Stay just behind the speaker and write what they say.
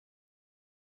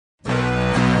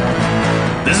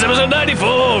This is episode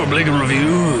 94, Blink and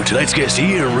Review. Tonight's guest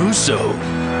here, Russo.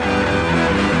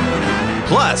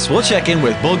 Plus, we'll check in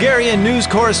with Bulgarian news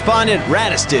correspondent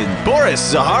Radiston,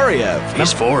 Boris Zahariev.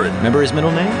 He's foreign. Remember his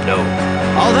middle name? No.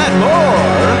 All that and more.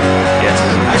 Yes.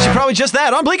 Actually, probably just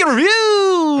that on Blink and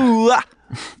Review.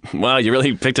 Wow, you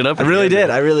really picked it up. I really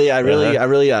did. I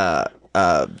really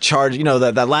charged, you know,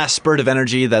 that last spurt of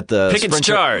energy that the Pickett's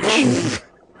charge.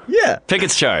 Yeah.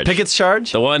 Pickett's charge. Pickett's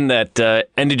charge? The one that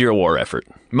ended your war effort.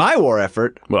 My war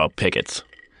effort. Well, Pickett's.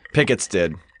 Pickett's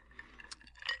did.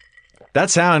 That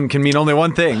sound can mean only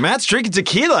one thing. Matt's drinking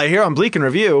tequila here on Bleak and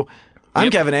Review.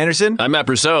 I'm Kevin Anderson. I'm Matt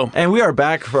Brousseau. And we are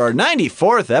back for our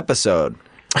 94th episode.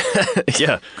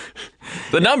 Yeah.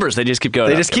 The numbers, they just keep going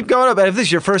up. They just keep going up. If this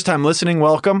is your first time listening,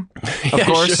 welcome. Of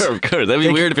course. Sure, of course. That'd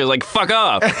be weird if it was like, fuck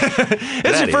off. If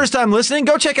it's your first time listening,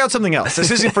 go check out something else.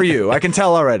 This isn't for you. I can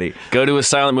tell already. Go to a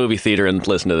silent movie theater and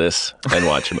listen to this and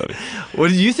watch a movie. Well,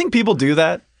 do you think people do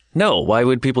that? No, why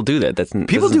would people do that?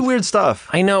 People do weird stuff.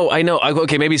 I know.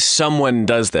 Okay, maybe someone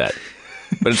does that.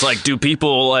 But it's like, do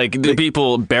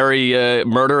people bury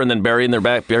murder and then bury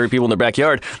people in their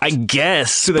backyard? I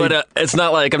guess, but it's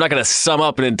not like I'm not going to sum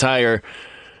up an entire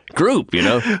group, you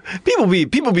know. People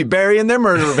be burying their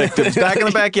murder victims back in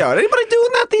the backyard. Anybody doing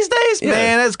that these days? Yeah.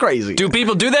 Man, that's crazy. Do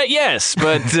people do that? Yes,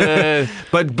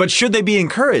 but but should they be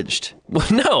encouraged? Well,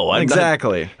 no,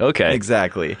 exactly. Okay,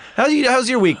 exactly. How's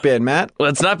your week been, Matt? Well,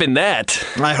 it's not been that.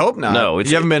 I hope not. No,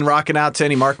 you haven't been rocking out to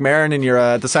any Mark Maron in your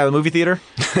at the silent movie theater.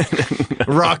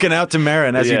 No. Rocking out to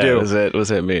Maron as you do. What does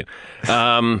that mean?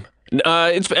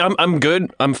 I'm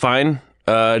good. I'm fine.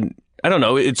 I don't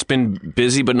know. It's been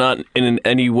busy, but not in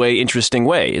any way interesting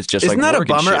way. It's just Isn't like that a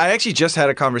bummer? Shit. I actually just had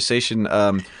a conversation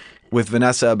with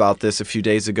Vanessa about this a few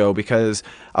days ago because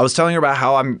I was telling her about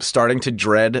how I'm starting to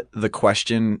dread the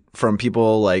question from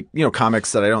people like, you know,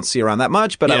 comics that I don't see around that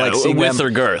much, but I like seeing with them.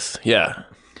 or girth. Yeah.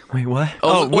 Wait, what?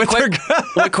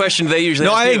 What question do they usually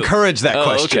No, ask I you? encourage that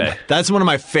question. Okay. That's one of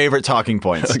my favorite talking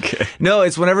points. Okay. No,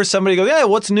 it's whenever somebody goes, yeah,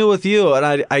 what's new with you?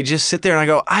 And I just sit there and I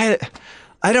go,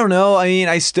 I don't know. I mean,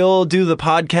 I still do the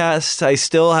podcast. I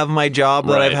still have my job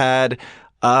that I've had.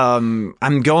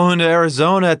 I'm going to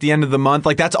Arizona at the end of the month.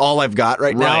 Like, that's all I've got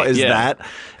right now is that.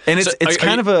 And it's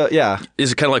kind of a, yeah.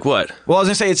 Is it kind of like what? Well, I was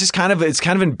going to say, it's just kind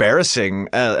of embarrassing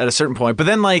at a certain point. But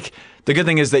then, like, the good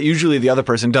thing is that usually the other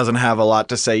person doesn't have a lot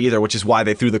to say either, which is why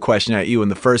they threw the question at you in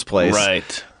the first place.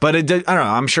 Right. But I don't know.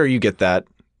 I'm sure you get that.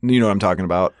 You know what I'm talking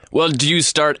about. Well, do you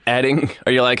start adding?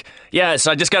 Are you like, yeah, so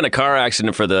I just got in a car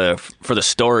accident for the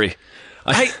story.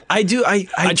 I do.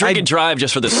 I drink and drive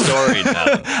just for the story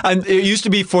now. It used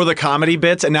to be for the comedy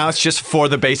bits, and now it's just for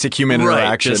the basic human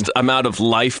interaction. Just I'm out of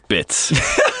life bits.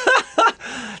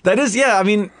 That is, yeah. I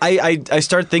mean, I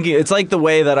start thinking, it's like the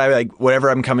way that I, like, whenever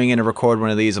I'm coming in to record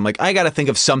one of these, I'm like, I got to think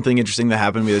of something interesting that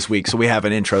happened to me this week, so we have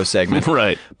an intro segment.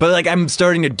 Right. But, like, I'm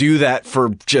starting to do that for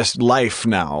just life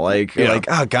now. Like,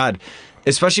 oh, God.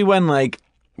 Especially when, like...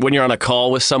 When you're on a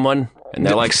call with someone, and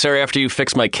they're like, sir, after you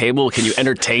fix my cable, can you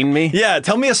entertain me? Yeah,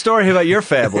 tell me a story about your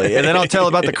family, and then I'll tell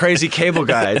about the crazy cable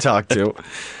guy I talked to.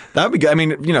 That would be good. I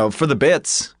mean, you know, for the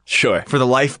bits. Sure. For the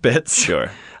life bits. Sure.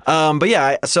 But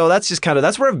yeah, so that's just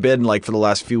that's where I've been like for the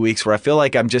last few weeks, where I feel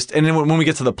like I'm just, and then when we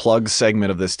get to the plugs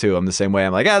segment of this too, I'm the same way.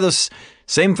 I'm like, those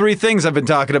same three things I've been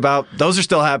talking about, those are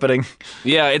still happening.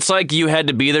 Yeah, it's like you had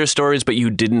to be there stories, but you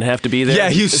didn't have to be there. Yeah,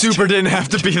 you super didn't have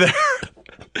to be there.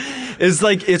 It's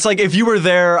like if you were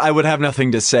there, I would have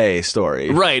nothing to say story.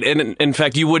 Right, and in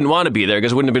fact, you wouldn't want to be there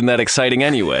because it wouldn't have been that exciting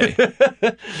anyway.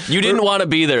 You didn't want to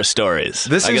be there stories.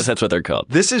 I guess that's what they're called.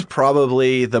 This is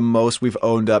probably the most we've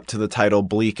owned up to the title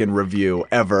Bleak and Review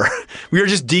ever. We are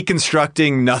just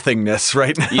deconstructing nothingness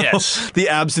right now. Yes. The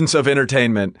absence of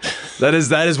entertainment. That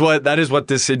is what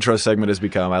this intro segment has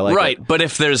become. I like it. Right, but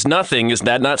if there's nothing, is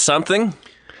that not something?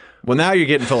 Well, now you're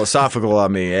getting philosophical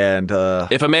on me, and...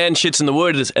 If a man shits in the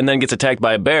woods and then gets attacked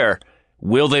by a bear,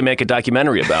 will they make a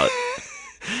documentary about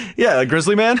it? Yeah, a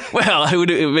grizzly man? Well,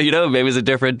 maybe it's a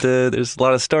different... there's a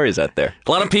lot of stories out there.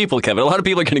 A lot of people, Kevin. A lot of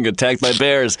people are getting attacked by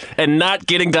bears and not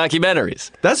getting documentaries.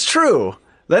 That's true.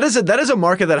 That is a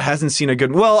market that hasn't seen a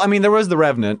good... Well, I mean, there was The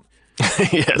Revenant.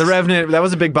 Yes. The Revenant, that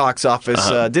was a big box office.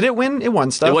 Did it win? It won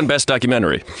stuff. It won Best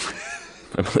Documentary.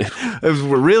 I believe. It was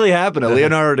what really happened to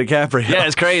Leonardo DiCaprio. Yeah,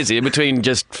 it's crazy. In between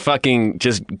just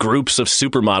groups of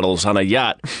supermodels on a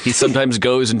yacht, he sometimes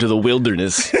goes into the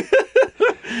wilderness.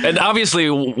 And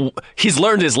obviously, he's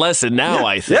learned his lesson now,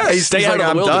 I think. Yeah, he's out like, of the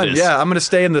I'm wilderness. done. Yeah, I'm going to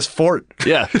stay in this fort.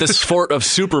 Yeah, this fort of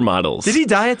supermodels. Did he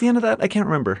die at the end of that? I can't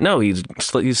remember. No, he's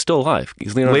still alive.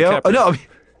 He's Leonardo Leo? DiCaprio. Oh, no.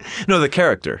 No, the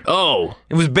character. Oh.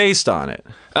 It was based on it.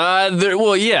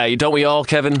 Well, yeah, don't we all,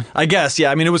 Kevin? I guess,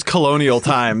 yeah. I mean, it was colonial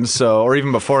times, or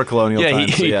even before colonial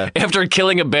times. After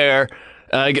killing a bear,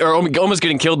 or almost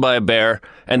getting killed by a bear,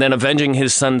 and then avenging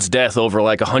his son's death over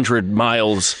like 100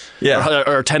 miles,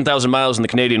 or 10,000 miles in the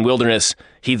Canadian wilderness,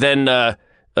 he then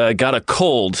got a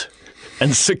cold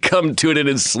and succumbed to it in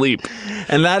his sleep.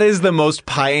 And that is the most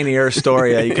pioneer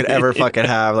story that you could ever fucking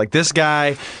have. Like, this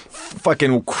guy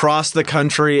fucking crossed the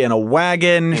country in a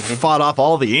wagon, fought off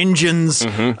all the Indians,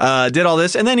 did all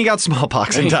this, and then he got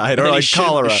smallpox and died, or like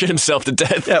cholera. Shit himself to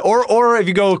death. Yeah, or if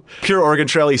you go pure Oregon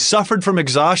Trail, he suffered from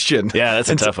exhaustion. Yeah, that's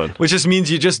a tough one. Which just means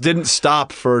you just didn't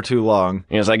stop for too long.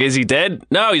 He was like, is he dead?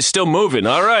 No, he's still moving.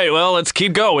 All right, well, let's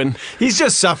keep going. He's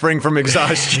just suffering from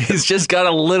exhaustion. He's just got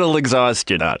a little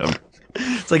exhaustion on him.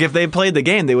 It's like if they played the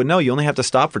game, they would know you only have to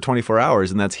stop for 24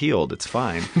 hours and that's healed. It's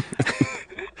fine.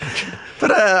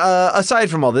 But aside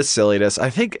from all this silliness, I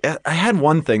think I had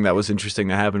one thing that was interesting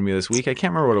that happened to me this week. I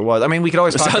can't remember what it was. I mean, we could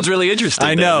always talk. Sounds really interesting.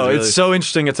 I know. It's so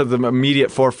interesting. It's at the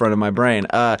immediate forefront of my brain.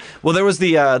 Well, there was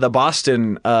the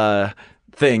Boston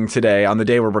thing today. On the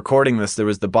day we're recording this, there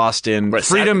was the Boston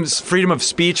freedom of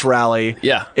speech rally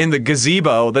in the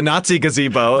gazebo, the Nazi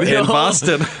gazebo in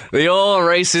Boston. The old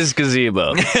racist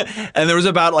gazebo. And there was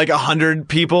about like 100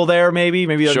 people there, maybe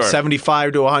like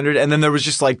 75 to 100. And then there was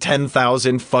just like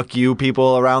 10,000 fuck you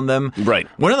people around them. Right.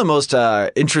 One of the most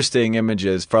interesting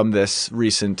images from this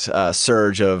recent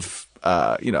surge of,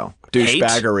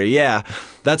 douchebaggery. Hate? Yeah,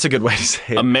 that's a good way to say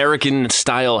it.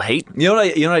 American-style hate? You know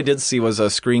what I did see was a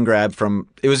screen grab from,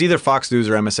 it was either Fox News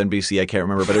or MSNBC, I can't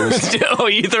remember, but it was...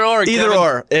 Either or, Either Kevin.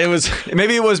 Or. It was,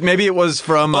 maybe it was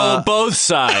from... both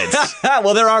sides.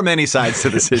 Well, there are many sides to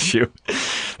this issue.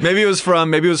 Maybe it was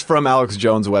from Alex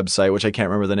Jones' website, which I can't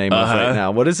remember the name of right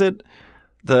now. What is it?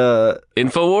 The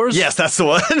InfoWars? Yes, that's the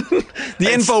one. The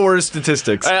InfoWars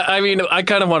statistics. I mean, I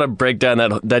kind of want to break down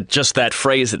that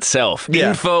phrase itself. Yeah.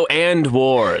 Info and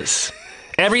wars.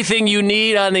 Everything you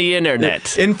need on the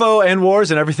internet. Info and wars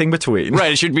and everything between.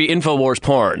 Right, it should be InfoWars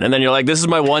porn. And then you're like, this is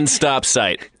my one-stop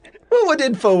site. Well, what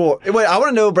InfoWars? Wait, I want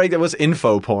to know that was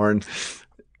info porn.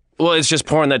 Well, it's just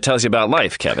porn that tells you about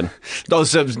life, Kevin. Oh,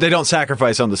 so they don't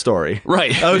sacrifice on the story.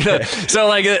 Right. Okay. So,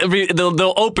 like,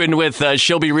 they'll open with,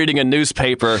 she'll be reading a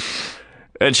newspaper,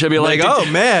 and she'll be like, oh,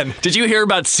 man. Did you hear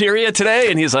about Syria today?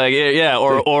 And he's like, yeah,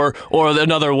 or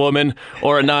another woman,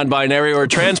 or a non-binary, or a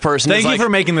trans person. Thank you for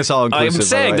making this all inclusive. I'm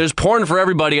saying there's porn for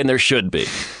everybody, and there should be.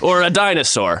 Or a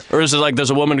dinosaur. Or is it like there's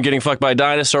a woman getting fucked by a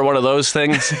dinosaur, one of those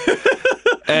things?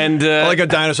 And like a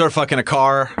dinosaur fucking a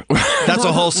car. That's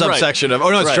a whole subsection of.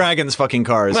 Oh no, it's dragons fucking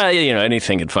cars. Well,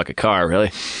 anything can fuck a car,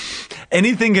 really.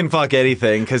 Anything can fuck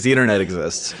anything because the internet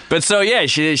exists. But so yeah,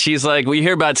 she's like, we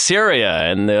hear about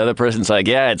Syria, and the other person's like,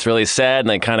 yeah, it's really sad, and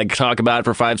they kind of talk about it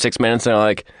for 5-6 minutes, and they're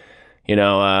like,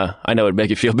 I know it'd make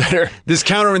you feel better. This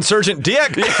counterinsurgent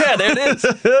dick. Yeah, there it is.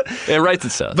 It writes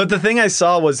itself. But the thing I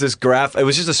saw was this graph. It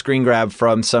was just a screen grab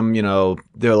from some,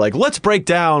 they're like, let's break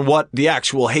down what the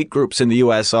actual hate groups in the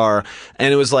U.S. are.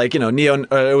 And it was like,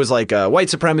 it was like white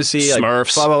supremacy.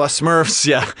 Smurfs. Like, blah, blah, blah, Smurfs,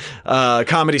 yeah.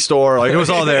 Comedy Store. Like, it was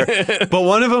all there. But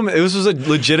one of them, this was a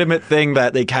legitimate thing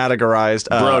that they categorized.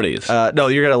 Brodies. No,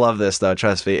 you're going to love this, though.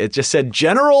 Trust me. It just said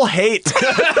general hate.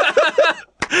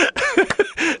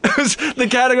 The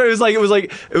category was like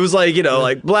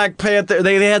like Black Panther.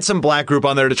 They had some black group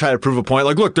on there to try to prove a point.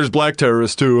 Like, look, there's black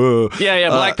terrorists too. Yeah.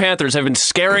 Black Panthers have been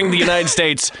scaring the United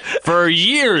States for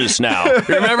years now.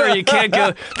 Remember, you can't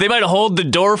go. They might hold the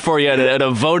door for you at a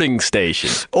voting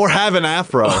station, or have an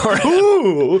afro.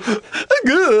 Ooh,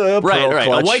 good. Right.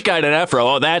 A white guy in an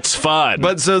afro. Oh, that's fun.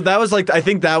 But so that was like, I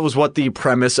think that was what the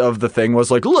premise of the thing was.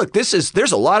 Like, look,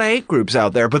 there's a lot of hate groups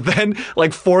out there. But then,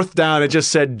 like, fourth down, it just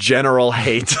said general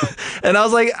hate. And I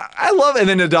was like, I love it. And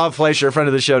then Nadav Fleischer, a friend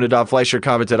of the show, Nadav Fleischer,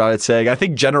 commented on it saying, I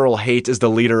think general hate is the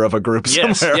leader of a group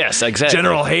somewhere. Yes, exactly.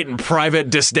 General hate and private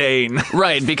disdain.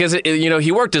 Right, because,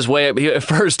 he worked his way up. At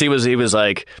first, he was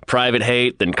like private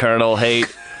hate, then colonel hate.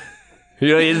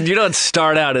 You don't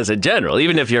start out as a general,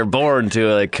 even if you're born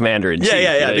to a commander-in-chief.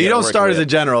 Yeah. You don't start as a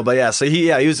general, but yeah. So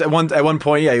he was at one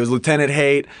point, he was lieutenant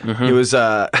hate. Mm-hmm. He was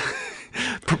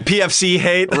PFC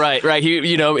hate. Right.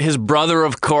 His brother,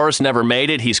 of course, never made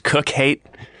it. He's cook hate.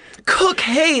 Cook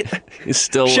hate. He's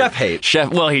still chef hate.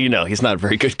 Well, he's not a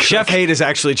very good cook. Chef hate is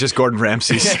actually just Gordon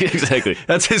Ramsay's. Exactly.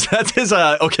 That's his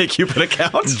OkCupid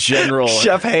account. General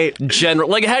chef hate. General.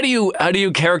 Like, how do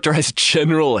you characterize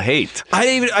general hate?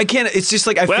 I can't. It's just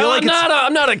like I feel like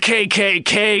I'm not a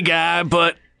KKK guy,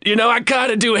 but I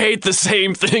kind of do hate the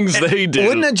same things they do.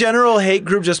 Wouldn't a general hate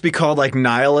group just be called like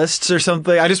nihilists or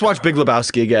something? I just watched Big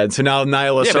Lebowski again, so now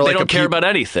nihilists Yeah, are but like they don't care about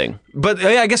anything. But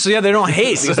I guess they don't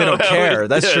hate because they don't care.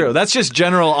 That's true. That's just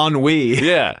General Ennui.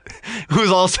 Yeah.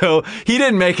 Who's also he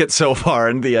didn't make it so far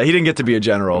in the he didn't get to be a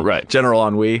general. Right. General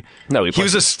Ennui. No, he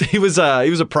was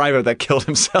a private that killed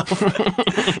himself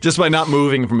just by not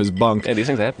moving from his bunk. Yeah, these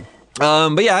things happen.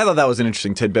 But yeah, I thought that was an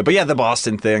interesting tidbit. But yeah, the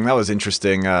Boston thing, that was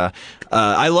interesting.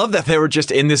 I love that they were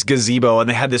just in this gazebo and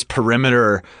they had this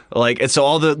perimeter, and so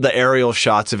all the aerial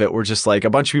shots of it were just like a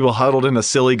bunch of people huddled in a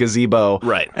silly gazebo.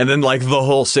 Right. And then like the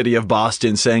whole city of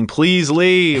Boston saying, please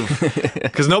leave.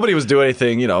 Because nobody was doing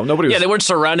anything, nobody was... Yeah, they weren't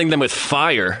surrounding them with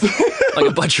fire like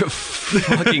a bunch of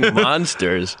fucking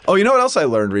monsters. Oh, you know what else I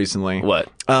learned recently? What?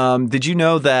 Did you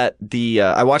know that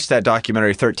I watched that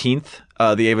documentary 13th?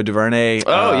 The Ava DuVernay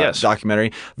yes.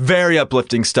 documentary. Very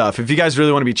uplifting stuff. If you guys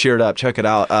really want to be cheered up, check it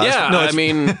out.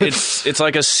 It's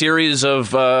like a series of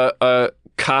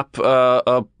cop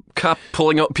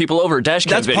pulling people over dash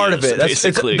cam videos. That's part of it.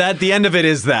 Basically. The end of it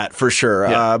is that for sure.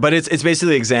 Yeah. But it's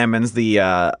basically examines the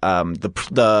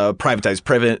privatized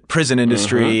prison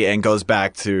industry and goes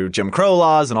back to Jim Crow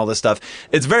laws and all this stuff.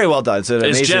 It's very well done. It's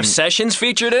amazing. Is Jeff Sessions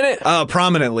featured in it?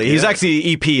 Prominently. Yeah. He's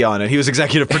actually EP on it. He was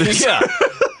executive producer. Yeah.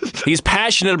 He's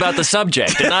passionate about the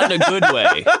subject, and not in a good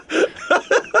way.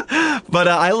 But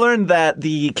I learned that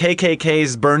the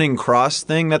KKK's Burning Cross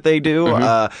thing that they do,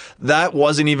 that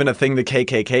wasn't even a thing the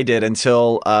KKK did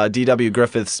until D.W.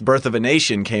 Griffith's Birth of a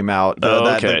Nation came out.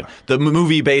 The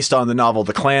movie based on the novel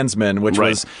The Klansman, which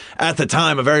was, at the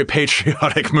time, a very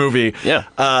patriotic movie. Yeah.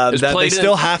 That they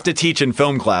still have to teach in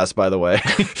film class, by the way.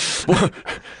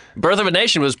 Birth of a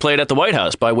Nation was played at the White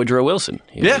House by Woodrow Wilson.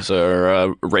 He was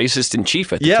a racist in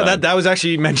chief at the time. Yeah, that was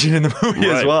actually mentioned in the movie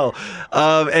as well.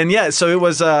 So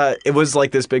it was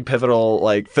like this big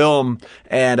pivotal film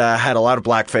and had a lot of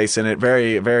blackface in it.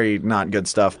 Very, very not good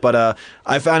stuff. But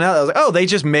I found out, I was like, oh, they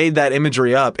just made that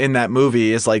imagery up in that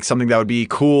movie as like something that would be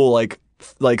cool, like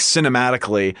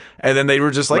cinematically. And then they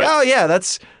were just like, oh yeah,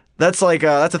 that's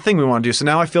a thing we want to do. So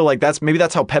now I feel like that's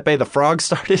how Pepe the Frog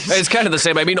started. It's kind of the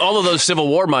same. I mean, all of those Civil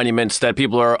War monuments that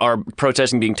people are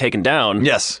protesting being taken down.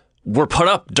 Yes. Were put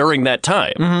up during that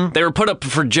time. Mm-hmm. They were put up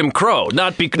for Jim Crow,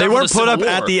 not because they weren't put up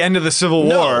at the end of the Civil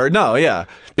War. No, yeah.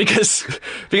 Because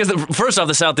first off,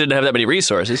 the South didn't have that many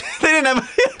resources. They didn't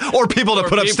have or people to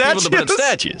put up statues.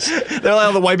 They're like,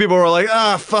 all the white people were like,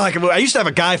 fuck, I used to have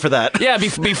a guy for that. Yeah,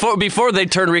 before they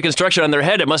turned Reconstruction on their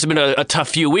head, it must have been a tough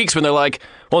few weeks when they're like,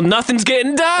 well, nothing's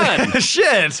getting done.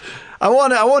 Shit. I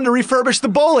wanted to refurbish the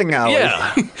bowling alley.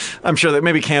 Yeah. I'm sure that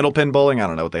maybe Candlepin Bowling. I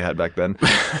don't know what they had back then.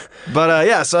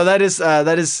 But so that is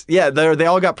they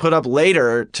all got put up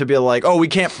later to be like, oh, we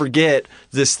can't forget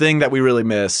this thing that we really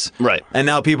miss. Right. And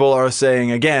now people are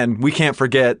saying again, we can't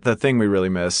forget the thing we really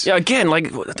miss. Yeah, again,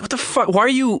 like what the fuck? Why are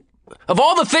you of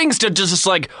all the things to just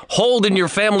like hold in your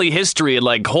family history and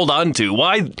like hold on to?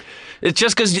 Why? It's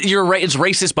just because it's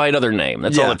racist by another name.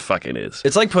 That's all it fucking is.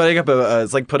 It's like putting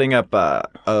up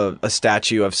a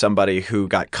statue of somebody who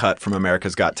got cut from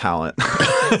America's Got Talent.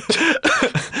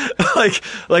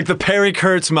 like the Perry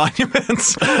Kurtz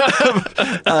monuments.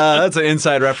 That's an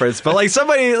inside reference. But like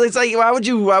somebody, it's like why would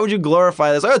you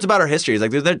glorify this? Oh, it's about our history. It's like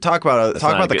they talk about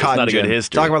the cotton gin.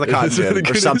 Talk about the cotton gin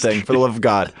or something for the love of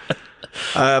God.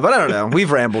 But I don't know.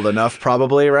 We've rambled enough,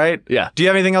 probably, right? Yeah. Do you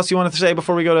have anything else you want to say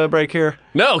before we go to a break here?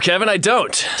 No, Kevin, I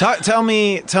don't. Tell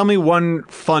me one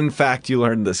fun fact you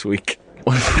learned this week.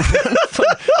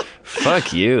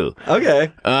 Fuck you.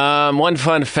 Okay. One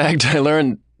fun fact I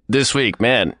learned this week.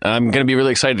 Man, I'm going to be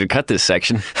really excited to cut this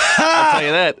section. I'll tell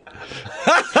you that.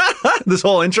 This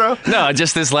whole intro? No,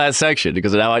 just this last section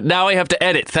because now I have to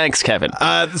edit. Thanks, Kevin.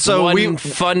 One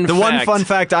fun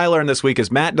fact I learned this week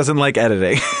is Matt doesn't like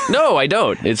editing. No, I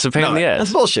don't. It's a pain in the ass.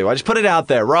 That's bullshit. I just put it out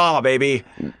there, raw, baby.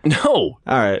 No. All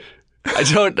right. I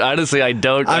don't. Honestly, I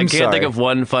don't. I can't think of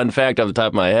one fun fact off the top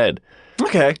of my head.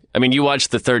 Okay. I mean, you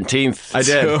watched the 13th. I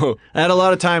did. So. I had a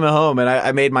lot of time at home, and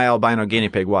I made my albino guinea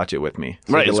pig watch it with me.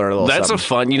 So right. I could learn a little That's something. a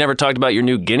fun. You never talked about your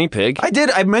new guinea pig. I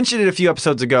did. I mentioned it a few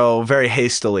episodes ago very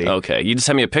hastily. Okay. You just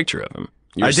sent me a picture of him.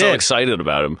 You were so excited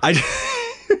about him.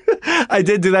 I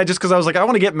did do that just because I was like, I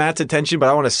want to get Matt's attention, but I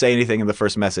don't want to say anything in the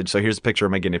first message. So here's a picture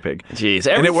of my guinea pig. Jeez.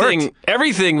 And it worked.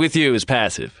 Everything with you is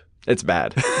passive. It's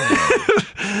bad.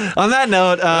 On that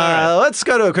note, let's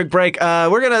go to a quick break. This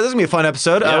is gonna be a fun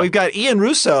episode. Yeah. We've got Ian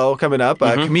Russo coming up,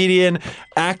 a comedian,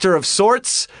 actor of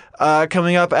sorts,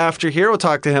 coming up after here. We'll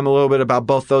talk to him a little bit about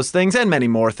both those things and many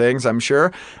more things, I'm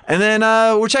sure. And then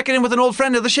we're checking in with an old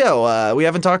friend of the show. We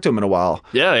haven't talked to him in a while.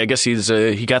 Yeah, I guess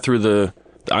he got through the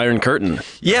Iron Curtain.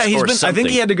 Yeah, he's or been. I something. think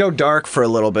he had to go dark for a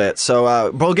little bit.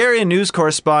 So Bulgarian news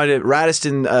correspondent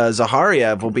Radistin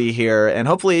Zahariev will be here, and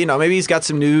hopefully, maybe he's got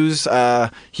some news.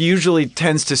 He usually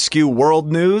tends to skew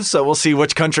world news, so we'll see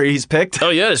which country he's picked. Oh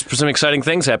yeah, there's some exciting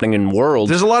things happening in world.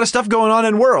 There's a lot of stuff going on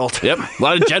in world. Yep, a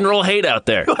lot of general hate out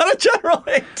there. A lot of general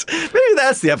hate. Maybe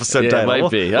that's the episode title.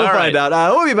 Might be. We'll find out.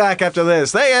 We'll be back after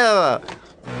this. Thank you.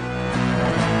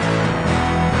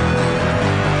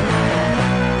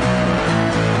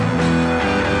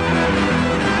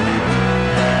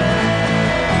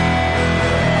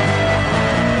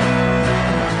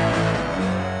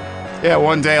 Yeah,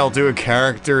 one day I'll do a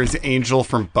character as Angel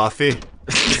from Buffy.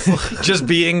 Just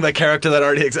being the character that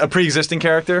already a pre-existing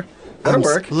character. That'll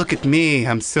work. Look at me,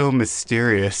 I'm so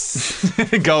mysterious.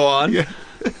 Go on. Yeah.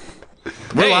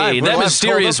 Hey, that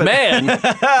mysterious man.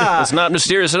 It's not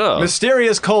mysterious at all.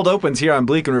 Mysterious cold opens here on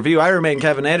Bleak and Review. I remain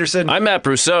Kevin Anderson. I'm Matt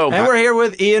Brousseau. And we're here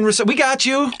with Ian Rousseau. We got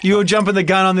you. You jumping the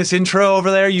gun on this intro over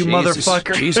there, you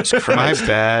motherfucker. Jesus My Christ.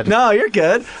 bad. No, you're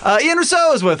good. Ian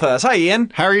Rousseau is with us. Hi,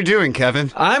 Ian. How are you doing, Kevin?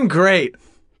 I'm great.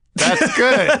 That's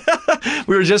good.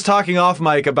 We were just talking off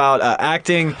mic about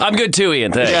acting. I'm good too,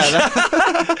 Ian. Thanks.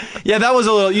 Yeah, that was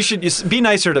a little. You should be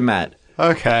nicer to Matt.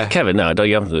 Okay. Kevin, no, don't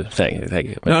you have to thank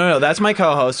you. No, that's my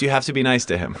co-host. You have to be nice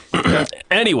to him.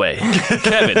 Anyway,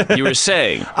 Kevin, you were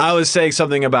saying. I was saying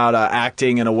something about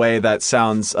acting in a way that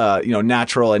sounds,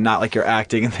 natural and not like you're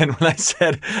acting. And then when I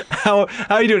said, "How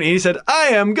are you doing?" he said, "I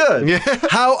am good." Yeah.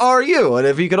 How are you? And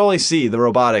if you could only see the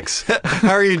robotics,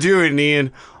 How are you doing,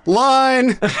 Ian?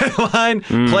 Line.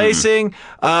 placing.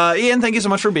 Ian, thank you so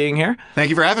much for being here. Thank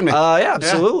you for having me. Yeah,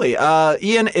 absolutely.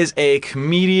 Ian is a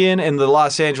comedian in the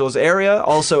Los Angeles area,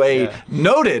 also a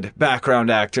noted background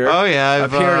actor. Oh, yeah,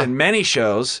 I've appeared in many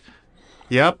shows.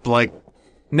 Yep, like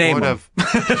Name what them.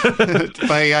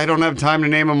 I don't have time to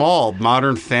name them all.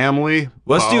 Modern Family.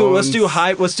 Let's Bones. do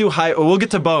high. We'll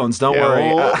get to Bones. Don't Yeah,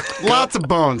 worry. well, lots of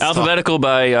Bones. Alphabetical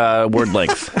by word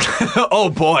length. Oh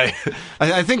boy.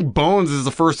 I think Bones is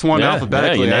the first one Yeah,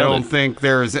 alphabetically. yeah, you I nailed don't think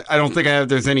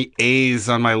there's any A's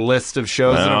on my list of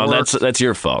shows that No, have worked. that's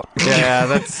your fault. Yeah,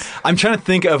 that's. I'm trying to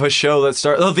think of a show that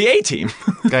starts. Oh, the A-Team.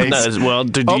 Guys, No, well,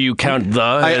 do you count the?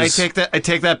 I as take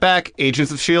that back.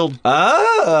 Agents of Shield.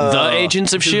 Oh. the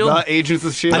Agents of Shield. The Agents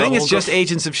of Shield. I think it's just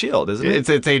Agents of Shield, isn't it?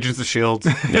 It's Agents of Shield.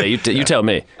 Yeah, you tell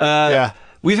me. Yeah.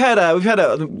 We've had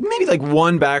maybe like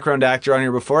one background actor on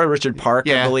here before. Richard Park,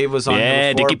 I Yeah. believe, was on Yeah,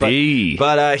 here before. Dickie P.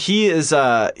 But he is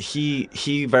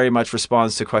he very much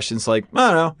responds to questions like,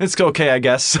 I don't know, it's okay, I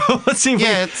guess. So let's see.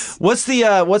 What's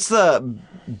the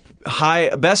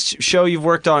best show you've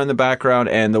worked on in the background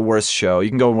and the worst show? You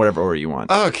can go in whatever order you want.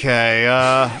 Okay.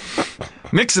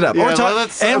 Mix it up. yeah, Or talk,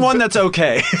 let's- and one that's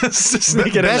okay. Sneak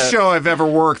it in Best there. show I've ever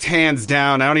worked, hands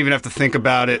down. I don't even have to think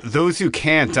about it. Those Who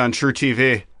Can't on True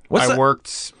TV. What's that?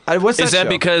 Worked. What's Is that show?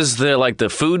 because the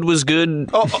food was good?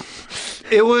 Oh,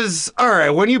 it was all right.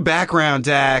 When you background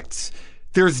act,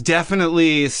 there's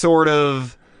definitely sort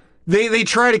of they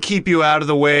try to keep you out of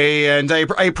the way, and I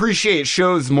appreciate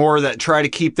shows more that try to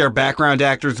keep their background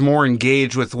actors more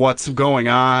engaged with what's going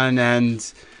on,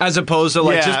 and as opposed to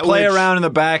Yeah, just play which- around in the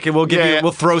back and we'll give Yeah.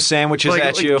 we'll throw sandwiches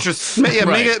at you. Just make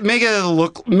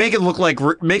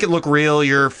it look real.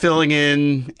 You're filling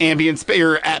in ambient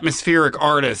your atmospheric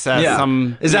artists as Yeah.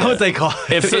 some. Is that what they call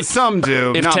it? If some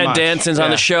do. if not Ted much. Danson's on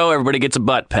Yeah. the show, everybody gets a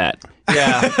butt pat.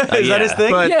 Yeah. Is that his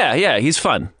thing? But- yeah, he's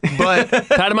fun. But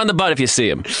Pat him on the butt if you see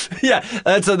him. Yeah,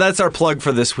 that's our plug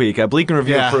for this week. Bleak and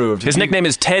Review Yeah. approved. His nickname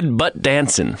is Ted Butt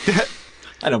Danson.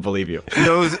 I don't believe you.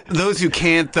 those who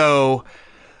can't though.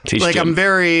 Teach Like Jim. I'm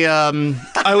very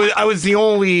I was the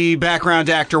only background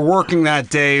actor working that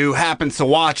day who happens to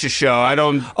watch a show. I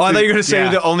don't. Oh, I thought you were going to say yeah.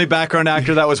 you're the only background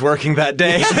actor that was working that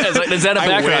day. Is that a I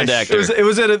background wish. actor? It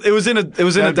was in a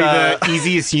That'd be the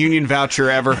easiest union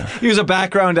voucher ever. he was a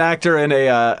background actor in a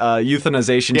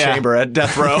euthanization Yeah. chamber at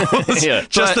death row. Yeah.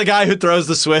 Just the guy who throws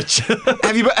the switch.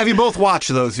 Have you both watched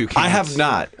Those Who Can't? I have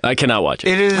not. I cannot watch it.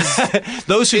 It is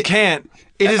Those who can't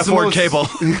it is the afford most- cable.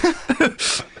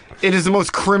 it is the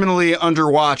most criminally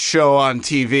underwatched show on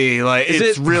TV. Like Is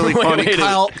it's it? really Wait, funny. wait,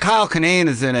 Kyle Kinane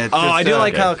is in it. Oh, I do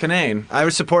like okay. Kyle Kinane. I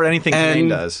would support anything Kinane And-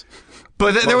 does.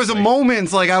 But there was a Mostly.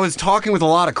 moment, like I was talking with a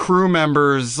lot of crew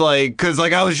members, like because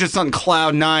like I was just on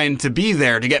cloud nine to be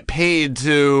there to get paid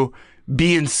to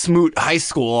be in Smoot High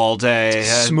School all day.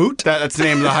 Smoot? That's the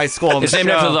name of the high school. of It's the named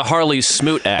show. after the Harley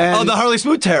Smoot Act. And- Oh, the Harley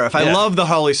Smoot Tariff. I Yeah. love the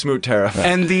Harley Smoot Tariff.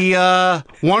 And the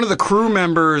one of the crew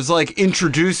members like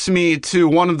introduced me to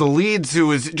one of the leads who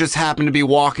was just happened to be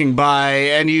walking by,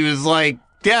 and he was like,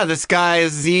 "Yeah, this guy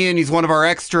is Ian. He's one of our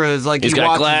extras. Like He's he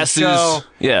got watches glasses. the show."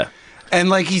 Yeah. And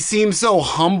like he seems so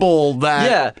humble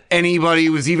that anybody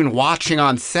was even watching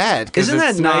on set. Isn't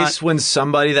that nice when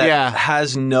somebody that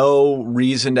has no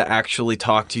reason to actually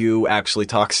talk to you actually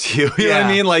talks to you? You know what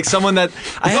I mean? Like someone that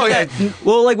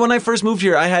well, like when I first moved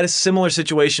here, I had a similar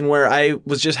situation where I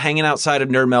was just hanging outside of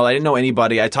Nerd Melt. I didn't know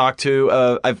anybody. I talked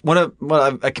to a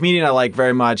comedian I like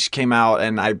very much came out,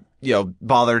 and I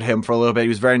bothered him for a little bit. He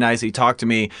was very nice. He talked to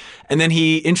me. And then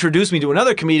he introduced me to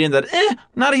another comedian that,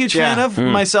 not a huge fan of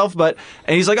myself, and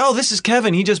he's like, oh, this is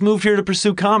Kevin. He just moved here to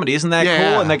pursue comedy. Isn't that cool?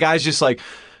 Yeah. And the guy's just like,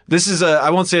 this is I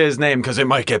won't say his name because it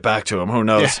might get back to him. Who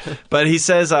knows? Yeah. But he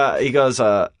says, he goes,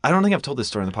 I don't think I've told this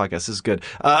story in the podcast. This is good.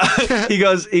 He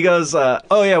goes,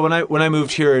 oh yeah, when I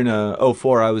moved here in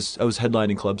 2004, I was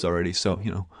headlining clubs already. So,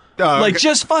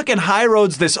 just fucking high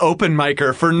roads this open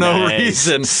micer for no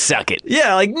reason. Suck it.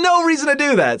 Yeah, like no reason to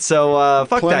do that. So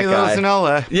fuck Plenty that guy. Of those in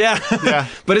LA. Yeah.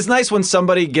 But it's nice when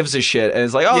somebody gives a shit and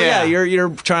it's like, oh yeah,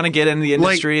 you're trying to get into the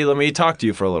industry. Let me talk to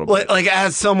you for a little bit. Like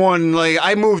as someone,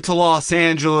 I moved to Los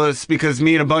Angeles because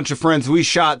me and a bunch of friends, we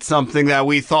shot something that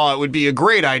we thought would be a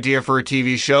great idea for a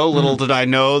TV show. Little did I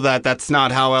know that that's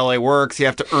not how LA works. You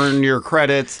have to earn your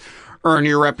credits, earn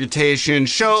your reputation,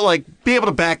 be able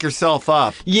to back yourself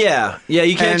up. Yeah,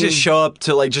 you can't just show up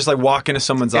to just walk into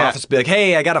someone's office and be like,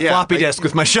 hey, I got a floppy disk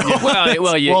with my show.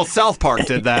 Well, South Park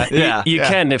did that. You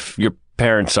can if you're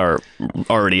parents are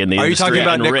already in the industry. Are you talking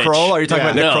about Nick Kroll? Are you talking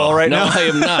about Nick Kroll right now? No, I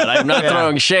am not. I'm not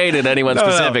throwing shade at anyone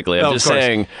specifically. I'm just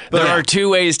saying there are two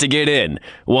ways to get in.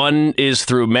 One is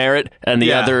through merit, and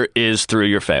the other is through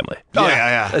your family. Oh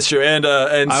yeah, that's true. And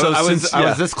so I was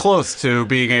this close to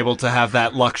being able to have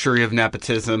that luxury of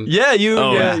nepotism. Yeah,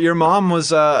 your mom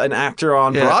was an actor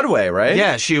on Broadway, right?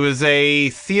 Yeah, she was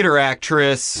a theater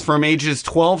actress from ages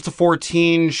 12 to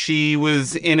 14. She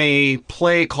was in a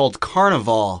play called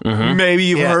Carnival. Mm-hmm. Maybe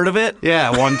you've heard of it? Yeah,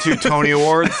 won 2 Tony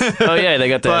Awards. Oh yeah, they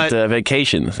got that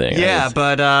vacation thing. Yeah,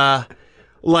 but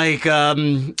it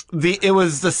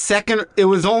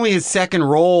was only his second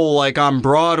role on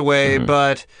Broadway,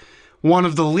 but one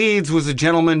of the leads was a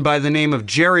gentleman by the name of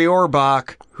Jerry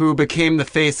Orbach, who became the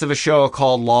face of a show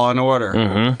called Law and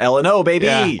Order. L&O, baby.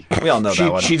 Yeah. We all know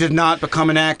that one. She did not become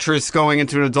an actress going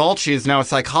into an adult. She is now a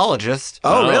psychologist.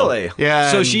 Oh, really?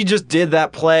 Yeah. So she just did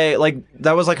that play,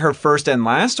 that was her first and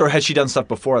last, or had she done stuff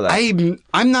before that?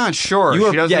 I'm not sure. You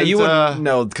wouldn't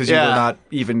know because you were not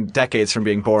even decades from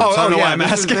being born. So I don't know why I'm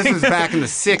asking. This was back in the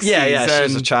 60s. Yeah, she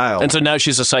was a child. And so now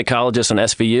she's a psychologist on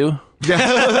SVU?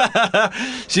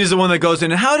 She's the one that goes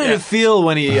in. How did it feel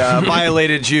when he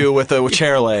violated you with a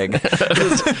chair leg?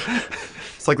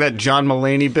 It's like that John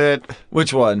Mulaney bit.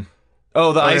 Which one?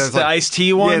 Oh, the iced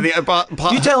tea one? Yeah,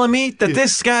 you telling me that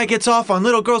this guy gets off on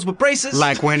little girls with braces?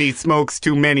 Like when he smokes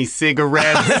too many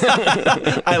cigarettes.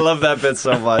 I love that bit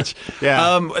so much.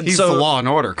 Yeah. He's the Law and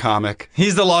Order comic.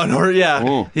 He's the Law and Order, yeah.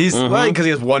 Ooh. He's because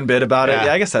he has one bit about it.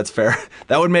 Yeah, I guess that's fair.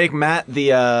 That would make Matt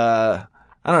the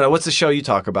I don't know. What's the show you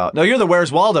talk about? No, you're the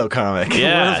Where's Waldo comic.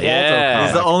 Yeah, comic.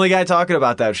 He's the only guy talking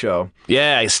about that show.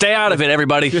 Yeah, stay out of it,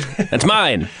 everybody. It's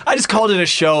mine. I just called it a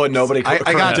show and nobody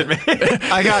corrected me.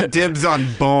 I got dibs on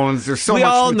Bones. There's so much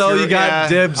material. We all know you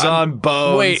got dibs on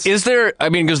Bones. Wait, is there...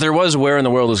 because there was Where in the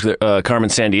World is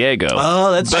Carmen Sandiego.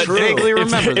 Oh, that's true. I vaguely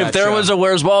remember that If there was a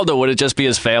Where's Waldo, would it just be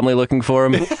his family looking for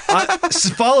him?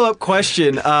 Follow-up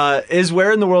question. Is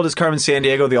Where in the World is Carmen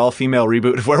Sandiego the all-female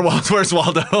reboot of Where's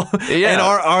Waldo? Yeah.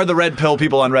 And are the red pill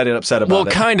people on Reddit upset about it?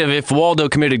 Well, kind of. If Waldo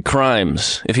committed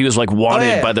crimes, if he was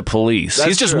wanted by the police,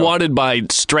 he's just wanted by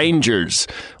strangers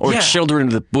or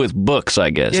children with books, I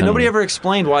guess. Yeah, nobody ever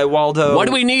explained why Waldo. Why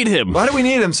do we need him? Why do we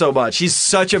need him so much? He's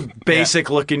such a basic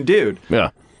looking dude. Yeah.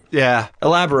 Yeah.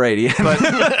 Elaborate, Ian. You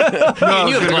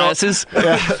have glasses.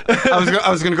 I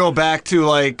was going to go back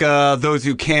to Those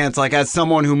Who Can't. As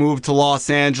someone who moved to Los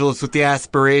Angeles with the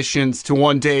aspirations to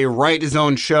one day write his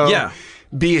own show. Yeah.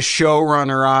 Be a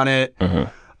showrunner on it.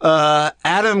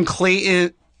 Adam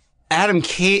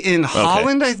Caton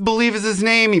Holland, I believe is his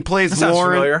name. He plays Lauren. Sounds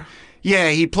familiar.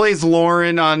 Yeah, he plays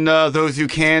Lauren on Those Who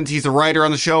Can't. He's a writer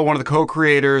on the show, one of the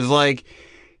co-creators.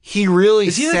 He really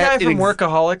is he the guy from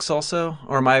Workaholics also,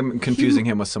 or am I confusing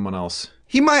him with someone else?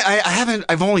 He might.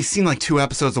 I've only seen 2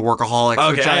 episodes of Workaholics.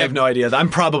 Okay, which I have no idea. I'm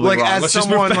probably wrong. As Let's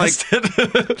someone just move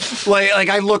past it.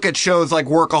 I look at shows like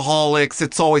Workaholics,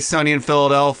 It's Always Sunny in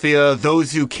Philadelphia,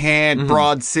 Those Who Can't,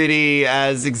 Broad City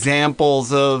as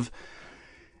examples of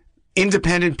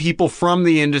independent people from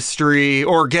the industry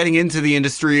or getting into the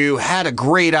industry who had a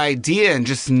great idea and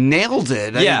just nailed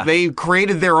it. Yeah. They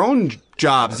created their own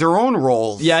jobs, their own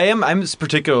roles. Yeah, I'm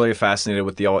particularly fascinated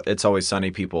with the It's Always Sunny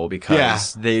people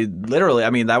because they literally, I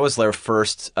mean, that was their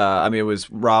first, it was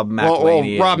Rob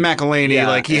McElhenney. Rob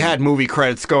McElhenney, he had movie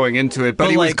credits going into it, but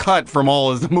he was cut from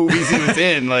all of the movies he was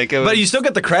in. But you still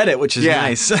get the credit, which is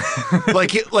nice.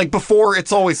 like before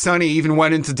It's Always Sunny even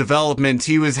went into development,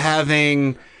 he was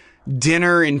having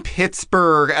dinner in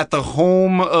Pittsburgh at the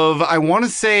home of, I want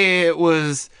to say it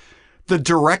was the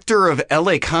director of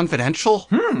LA Confidential.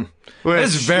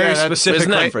 That's very specific.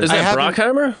 Isn't that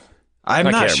Brockheimer? I'm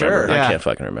not sure. I can't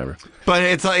fucking remember. But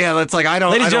it's like, I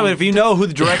don't. Ladies and gentlemen, if you know who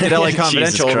directed LA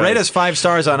Confidential, rate us 5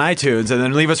 stars on iTunes and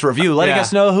then leave us a review, letting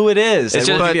us know who it is. And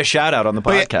we'll give you a shout out on the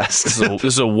podcast. This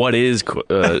is a What Is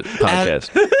podcast.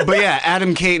 But yeah,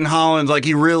 Adam Caton Holland,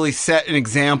 he really set an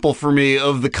example for me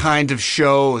of the kind of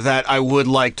show that I would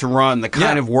like to run, the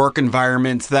kind of work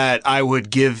environments that I would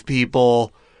give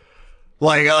people.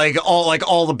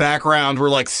 All the background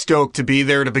were stoked to be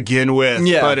there to begin with.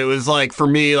 Yeah. But it was for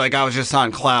me, I was just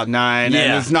on cloud nine. Yeah.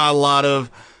 And there's not a lot of,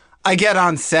 I get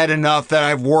on set enough that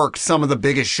I've worked some of the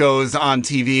biggest shows on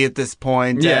TV at this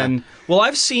point. Yeah. And well,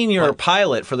 I've seen your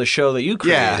pilot for the show that you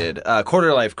created,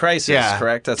 Quarter Life Crisis,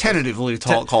 correct? That's tentatively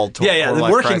called the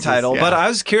working title. Yeah. But I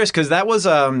was curious because that was,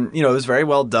 it was very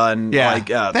well done.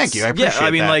 Yeah. Thank you. I appreciate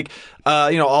that.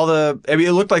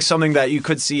 It looked like something that you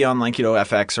could see on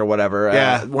FX or whatever.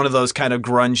 Yeah. One of those kind of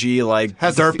grungy,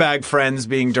 dirtbag friends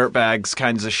being dirtbags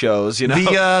kinds of shows,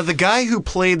 The guy who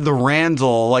played the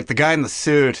Randall, the guy in the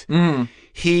suit,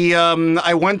 he,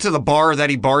 I went to the bar that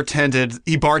he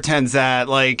bartends at,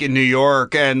 in New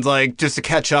York, and, just to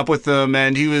catch up with him,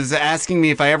 and he was asking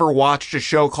me if I ever watched a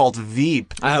show called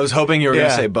Veep. I was hoping you were going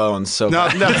to say Bones, so No.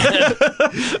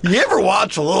 You ever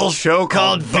watch a little show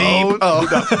called Veep? Oh,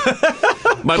 no.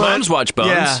 My mom's watch Bones.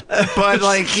 Yeah, but,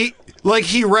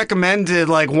 he recommended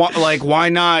why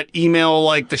not email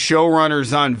the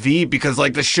showrunners on Veep, because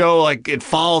the show it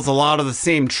follows a lot of the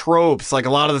same tropes, a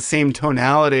lot of the same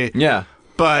tonality. Yeah.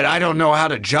 But I don't know how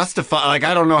to justify. I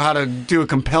don't know how to do a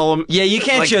compel. Yeah, you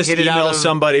can't just email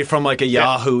somebody from a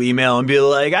Yahoo email and be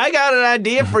like, "I got an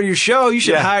idea for your show. You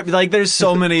should hire." There's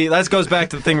so many. That goes back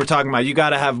to the thing we're talking about. You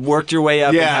got to have worked your way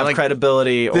up and have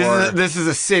credibility. This is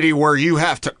a city where you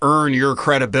have to earn your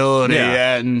credibility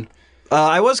and.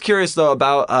 I was curious though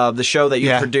about the show that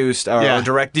you produced or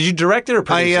direct. Did you direct it or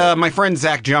produce it? My friend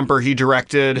Zach Jumper, he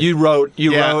directed. You wrote.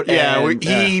 Yeah,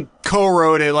 he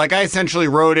co-wrote it. I essentially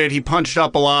wrote it. He punched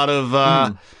up a lot of.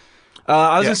 I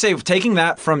was gonna say, taking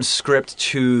that from script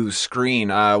to screen.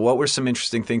 What were some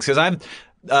interesting things? Because I've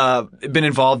been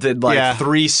involved in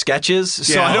 3 sketches.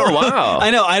 So I don't. Wow.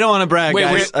 I know. I don't want to brag.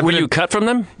 Wait, were you cut from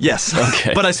them? Yes.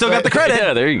 Okay. But I still got the credit.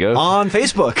 Yeah, there you go. On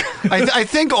Facebook. I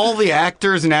think all the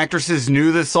actors and actresses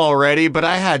knew this already, but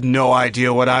I had no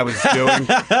idea what I was doing.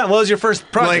 What was your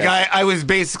first project? I was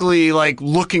basically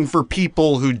looking for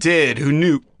people who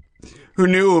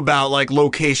knew about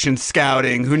location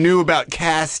scouting, who knew about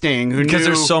casting, because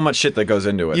there's so much shit that goes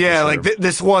into it. Yeah,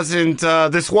 this wasn't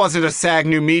a SAG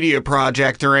New Media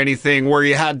project or anything where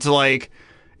you had to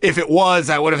if it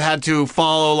was, I would have had to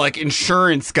follow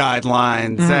insurance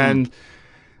guidelines and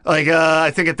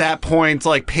I think at that point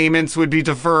payments would be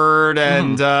deferred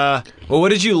and well, what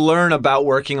did you learn about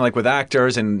working with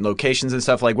actors and locations and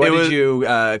stuff? Did you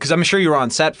because I'm sure you were on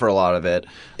set for a lot of it.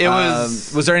 It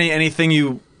was there anything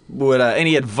you would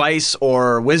any advice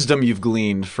or wisdom you've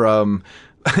gleaned from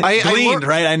right?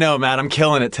 I know, Matt. I'm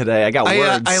killing it today. I got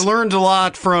words. I learned a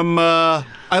lot from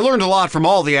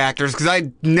all the actors because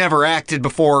I never acted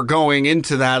before going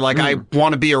into that. I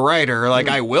want to be a writer.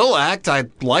 I will act. I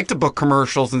like to book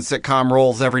commercials and sitcom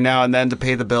roles every now and then to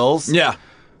pay the bills. Yeah.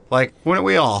 Wouldn't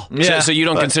we all? Yeah. So you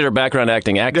don't consider background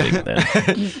acting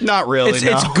then? Not really. It's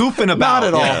goofing about. Not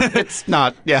at all. Yeah. It's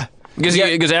not. Yeah.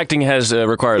 Because acting has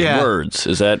requires words.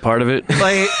 Is that part of it?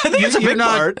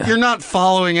 You're not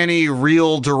following any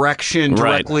real direction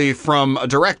directly from a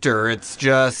director. It's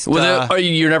just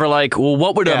you're never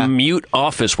what would a mute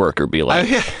office worker be like?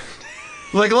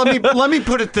 Let me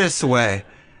put it this way: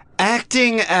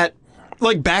 acting at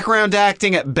background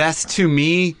acting at best to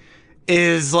me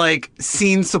is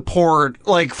scene support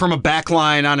from a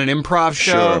backline on an improv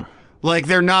show. Sure.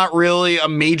 They're not really a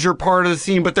major part of the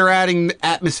scene, but they're adding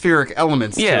atmospheric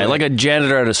elements to it. Like a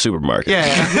janitor at a supermarket.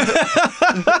 Yeah.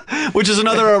 which is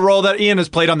another role that Ian has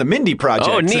played on the Mindy Project.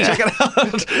 Oh, neat. So check it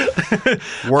out.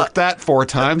 Worked that 4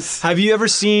 times. Have you ever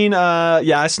seen?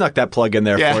 I snuck that plug in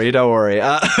there for you. Don't worry.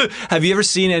 Have you ever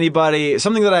seen anybody?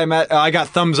 Something that I met. I got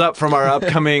thumbs up from our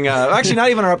upcoming. Actually, not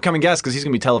even our upcoming guest because he's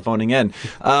going to be telephoning in.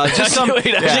 Just some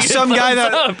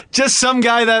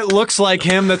guy that looks like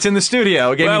him that's in the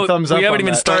studio gave me thumbs up. We haven't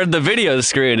even started the video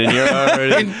screen, and you're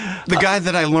already. The guy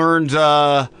that I learned.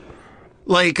 A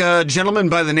gentleman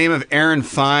by the name of Aaron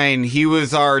Fine. He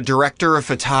was our director of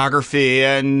photography.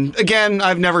 And again,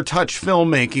 I've never touched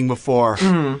filmmaking before.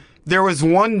 Mm-hmm. There was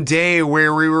one day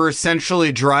where we were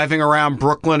essentially driving around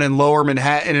Brooklyn and Lower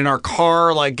Manhattan in our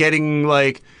car,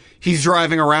 he's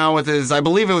driving around with his, I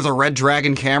believe it was a Red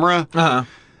Dragon camera. Uh-huh.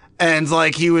 And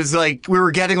we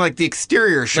were getting the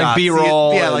exterior shots.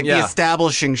 B-roll. The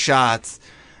establishing shots.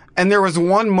 And there was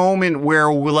one moment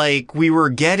where we were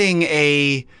getting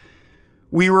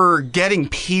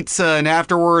pizza, and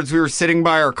afterwards we were sitting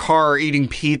by our car eating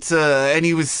pizza, and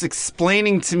he was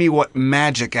explaining to me what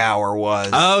magic hour was.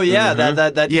 Oh yeah,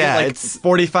 mm-hmm. It's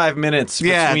 45 minutes.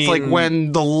 Yeah, it's like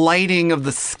when the lighting of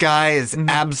the sky is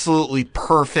absolutely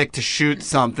perfect to shoot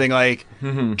something.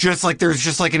 There's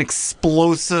just an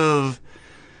explosive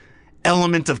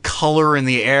element of color in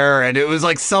the air, and it was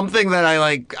something that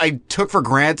I took for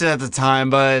granted at the time.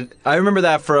 But I remember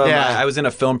that from I was in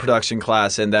a film production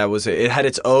class, and it had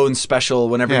its own special.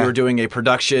 Whenever you were doing a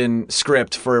production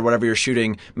script for whatever you're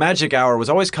shooting, magic hour was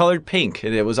always colored pink,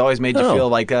 and it was always made to feel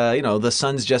like the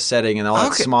sun's just setting and all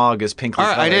that smog is pinkly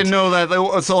colored. I didn't know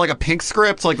that. So a pink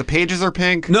script, the pages are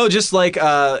pink. No, just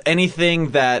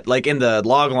anything that in the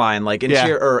log line,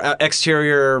 interior or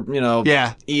exterior,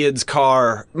 Ian's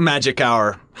car, magic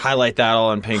hour, highlight that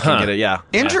all in pink and get it. Okay,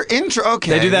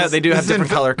 they do that. They do have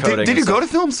different color coding. Did you go to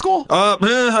film school?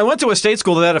 I went to a state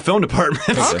school that had a film department.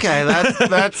 Okay,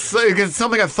 that's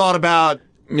something I've thought about.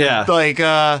 Yeah,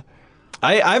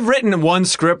 I've written one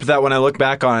script that when I look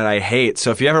back on it, I hate.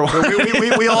 So if you ever want,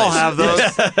 we all have those.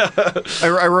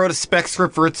 I wrote a spec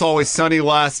script for It's Always Sunny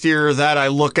last year that I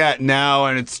look at now,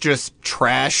 and it's just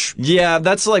trash. Yeah,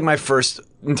 that's my first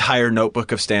entire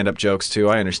notebook of stand-up jokes too.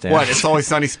 I understand. What? It's Always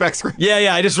Sunny spec script?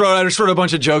 Yeah. I just wrote a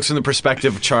bunch of jokes from the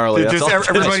perspective of Charlie.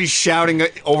 Everybody's shouting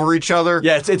over each other.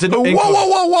 Yeah, it's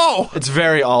whoa! It's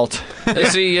very alt.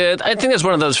 See, I think that's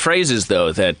one of those phrases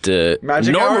though that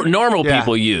normal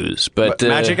people use, but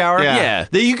magic hour. Yeah,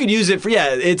 you could use it for.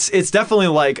 Yeah, it's definitely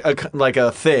like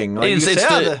a thing.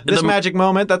 This magic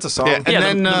moment. That's a song. Yeah,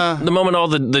 and then the moment all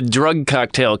the drug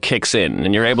cocktail kicks in,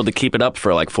 and you're able to keep it up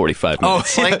for 45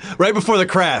 minutes. Right before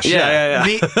the crash. Yeah.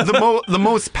 The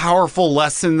most powerful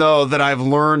lesson though that I've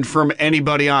learned from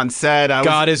anybody on set.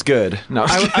 God is good. No,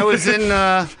 I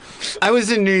was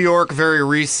in New York very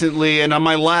recently, and on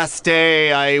my last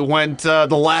day, I went. The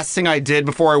last thing I did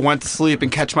before I went to sleep and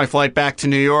catch my flight back to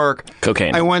New York,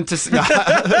 cocaine. I went to.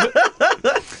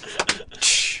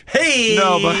 Hey.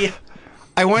 No, but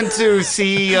I went to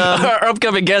see our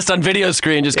upcoming guest on video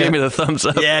screen. Just gave me the thumbs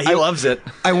up. Yeah, he loves it.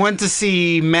 I went to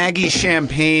see Maggie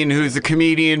Champagne, who's a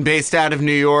comedian based out of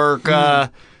New York.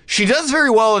 She does very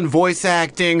well in voice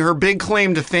acting. Her big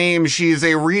claim to fame, she's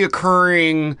a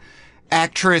reoccurring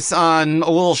actress on a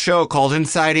little show called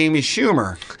Inside Amy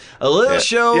Schumer. A little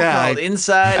show called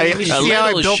Inside Amy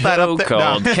Schumer. A little show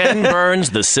called Ken Burns: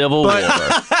 The Civil War.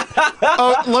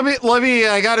 Let me.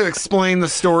 I got to explain the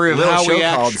story of how we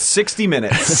called 60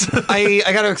 Minutes. I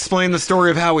got to explain the story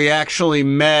of how we actually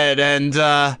met. And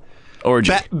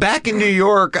back in New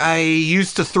York, I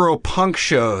used to throw punk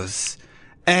shows.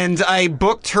 And I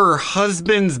booked her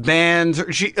husband's band.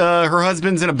 Her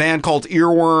husband's in a band called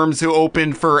Earworms, who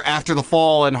opened for After the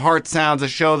Fall and Heart Sounds, a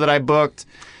show that I booked.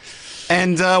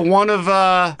 And one of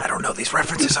I don't know these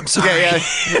references. I'm sorry.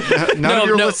 None of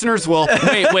your listeners will.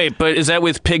 Wait, but is that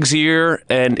with Pig's Ear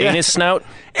and Anus Snout?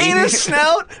 Anus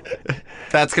Snout.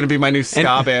 That's going to be my new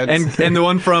ska band. And the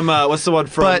one from what's the one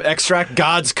from Extract?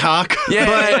 God's Cock.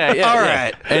 Yeah. All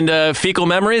right. And Fecal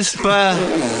Memories. But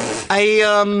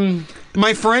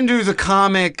my friend who's a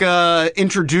comic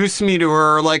introduced me to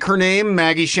her. Her name,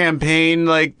 Maggie Champagne.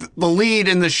 The lead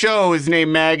in the show is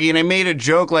named Maggie, and I made a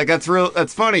joke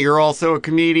that's funny. You're also a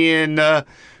comedian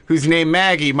who's named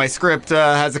Maggie. My script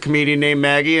has a comedian named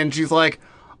Maggie, and she's like,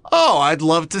 "Oh, I'd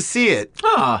love to see it."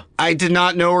 I did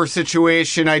not know her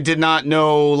situation. I did not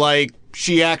know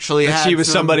she actually had. She was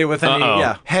somebody with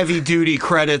any heavy duty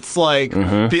credits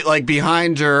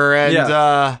behind her,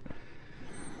 and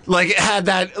it had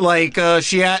that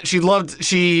she asked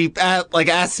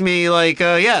me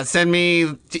send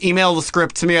me email the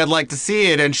script to me, I'd like to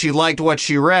see it, and she liked what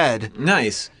she read.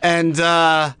 Nice. And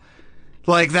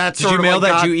Like that's Did you mail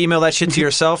that? Did you email that shit to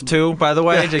yourself too? By the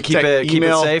way, to keep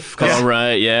it safe. Oh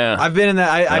right, yeah. I've been in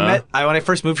that. I when I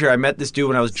first moved here, I met this dude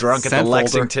when I was drunk at the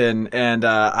Lexington, and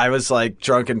I was like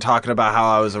drunk and talking about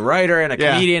how I was a writer and a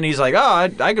comedian. He's like, "Oh,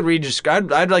 I could read your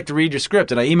script. I'd like to read your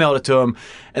script," and I emailed it to him,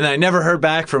 and then I never heard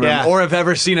back from him or have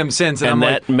ever seen him since. And I'm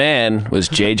that man was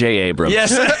J.J. Abrams.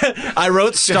 Yes, I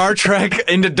wrote Star Trek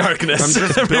Into Darkness. I'm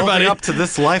just building up to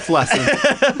this life lesson.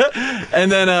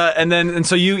 and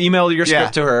so you emailed your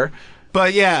script to her.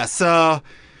 But yeah, so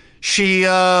she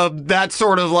that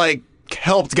sort of like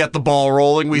helped get the ball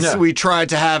rolling. We tried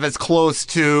to have as close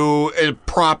to a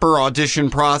proper audition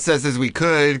process as we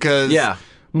could because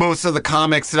most of the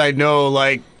comics that I know,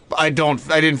 like I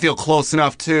didn't feel close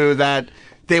enough to that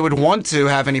they would want to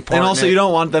have any part. And also, in it. you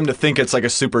don't want them to think it's like a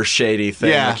super shady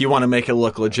thing. Yeah. Like you want to make it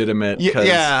look legitimate.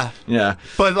 Yeah.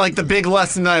 But like the big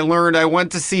lesson I learned, I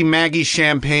went to see Maggie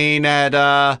Champagne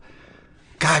at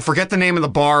God, I forget the name of the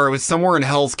bar. It was somewhere in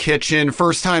Hell's Kitchen.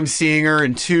 First time seeing her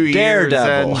in 2 years.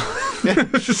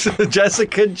 Daredevil.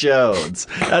 Jessica Jones.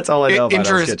 That's all I know about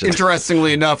Hell's Kitchen.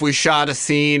 Interestingly enough, we shot a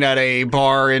scene at a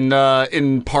bar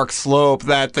in Park Slope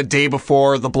that the day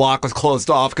before the block was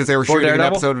closed off because they were shooting an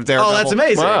episode of Daredevil. Oh, that's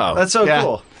amazing. Wow. That's so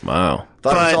cool. Wow.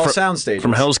 Thought it was all soundstage.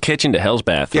 From Hell's Kitchen to Hell's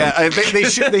Bathroom. Yeah,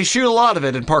 they shoot a lot of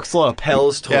it in Park Slope.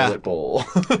 Hell's Toilet Bowl.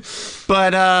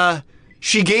 But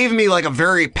she gave me like a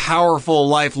very powerful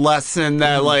life lesson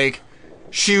that like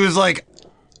she was like,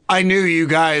 I knew you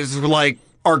guys were like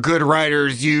are good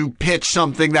writers. You pitched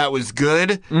something that was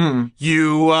good.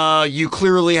 You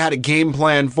clearly had a game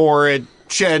plan for it,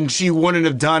 and she wouldn't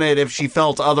have done it if she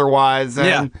felt otherwise.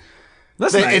 And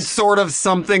that's nice. It's sort of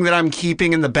something that I'm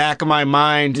keeping in the back of my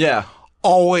mind. Yeah.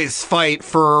 Always fight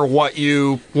for what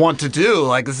you want to do.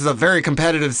 Like, this is a very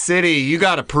competitive city. You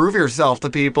got to prove yourself to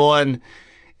people. And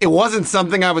it wasn't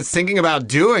something I was thinking about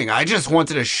doing. I just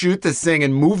wanted to shoot this thing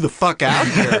and move the fuck out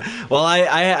of here. Well, I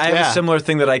have a similar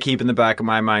thing that I keep in the back of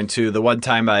my mind, too. The one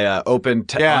time I on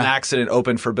accident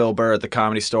opened for Bill Burr at the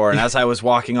Comedy Store, and as I was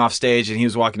walking off stage and he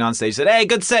was walking on stage, he said, "Hey,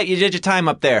 good set. You did your time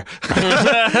up there."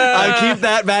 I keep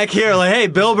that back here. Like, hey,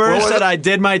 Bill Burr said I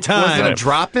did my time. Was it a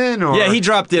drop-in? Or? Yeah, he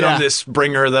dropped in on this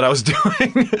bringer that I was doing.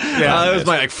 It was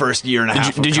my first year and a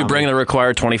half. Did you bring the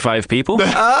required 25 people?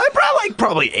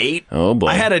 Probably 8. Oh, boy.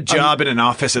 I had a job in an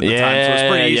office at the time, so it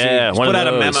was pretty easy. Just put out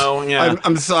a memo. Yeah.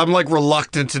 I'm like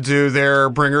reluctant to do their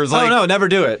bringers. Like, no, never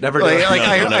do it. Never do it.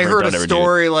 I heard a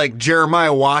story like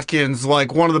Jeremiah Watkins,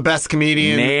 like one of the best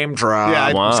comedians. Name drop.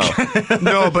 Yeah, wow.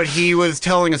 No, but he was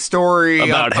telling a story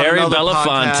about Harry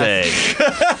Belafonte.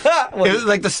 It was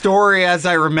like the story as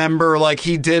I remember, like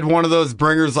he did one of those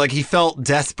bringers, like he felt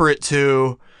desperate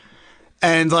to.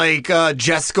 And like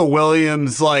Jessica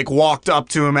Williams like walked up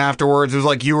to him afterwards. It was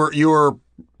like you were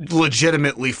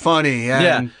legitimately funny.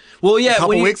 And Well, yeah. A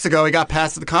couple weeks ago, he got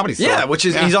passed at the Comedy Store. Yeah, which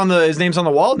is his name's on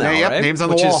the wall now. Yeah, right? name's on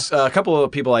the wall. Which is a couple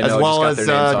of people I know as well just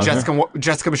got as their names on.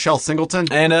 Jessica Michelle Singleton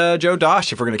and Joe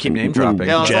Dosh. If we're gonna keep name dropping,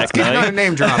 Jack Knight.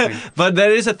 Name dropping. But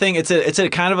that is a thing. It's a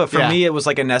kind of a for me. It was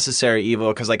like a necessary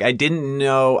evil because like I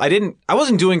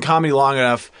wasn't doing comedy long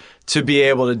enough to be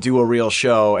able to do a real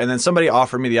show, and then somebody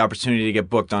offered me the opportunity to get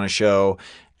booked on a show.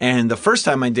 And the first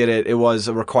time I did it, it was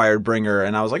a required bringer,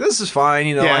 and I was like, "This is fine."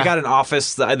 You know, I got an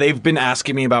office. They've been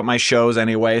asking me about my shows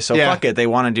anyway, so fuck it. They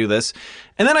want to do this.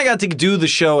 And then I got to do the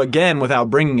show again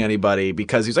without bringing anybody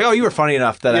because he's like, "Oh, you were funny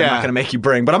enough that I'm not going to make you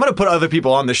bring, but I'm going to put other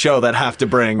people on the show that have to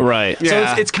bring." Right.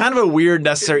 So it's kind of a weird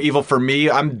necessary evil for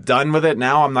me. I'm done with it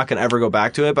now. I'm not going to ever go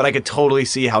back to it, but I could totally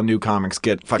see how new comics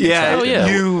get fucking trapped.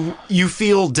 You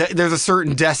feel there's a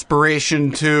certain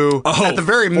desperation to, at the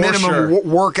very minimum,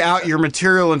 work out your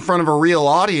material in front of a real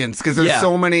audience because there's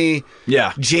so many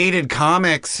jaded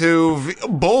comics who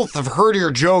both have heard your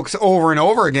jokes over and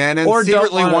over again and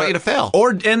secretly want you to fail.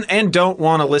 And don't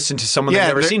want to listen to someone they've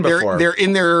never seen before. They're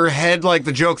in their head like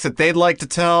the jokes that they'd like to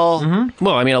tell. Mm-hmm.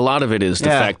 Well, I mean, a lot of it is the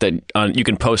fact that you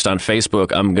can post on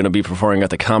Facebook, I'm going to be performing at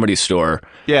the Comedy Store.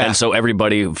 Yeah. And so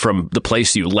everybody from the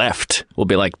place you left will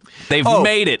be like, they've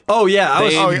made it. Oh, yeah.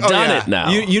 They've done it now.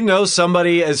 You know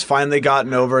somebody has finally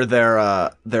gotten over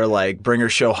their like bringer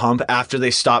show hump after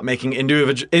they stopped making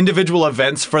individual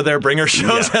events for their bringer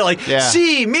shows.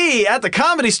 See me at the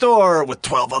Comedy Store with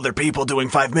 12 other people doing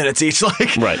 5 minutes each.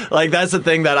 Like that's the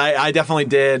thing that I definitely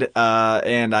did,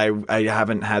 and I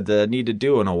haven't had the need to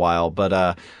do in a while.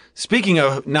 But Speaking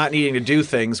of not needing to do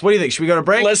things, what do you think? Should we go to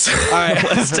break? Let's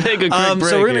take a quick break.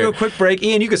 So we're gonna here. go a quick break.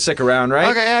 Ian, you could stick around, right?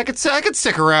 Okay, I could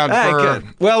stick around All right, for. good.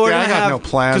 Well, we're Yeah, gonna I got have no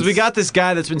plans because we got this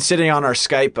guy that's been sitting on our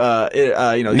Skype.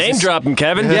 Name drop him,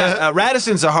 Kevin. Yeah,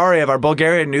 Radisson Zahariev, our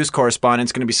Bulgarian news correspondent,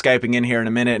 is going to be Skyping in here in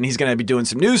a minute, and he's going to be doing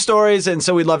some news stories, and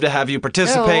so we'd love to have you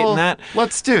participate in that.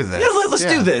 Let's do this. Yeah, let's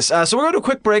do this. So we're going to a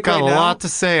quick break Got right a now. lot to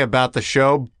say about the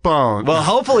show Bone. Well,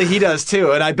 hopefully he does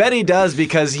too, and I bet he does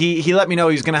because he let me know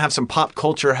he's going to have some pop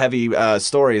culture heavy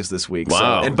stories this week.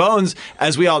 Wow. So, and Bones,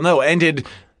 as we all know, ended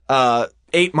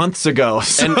 8 months ago.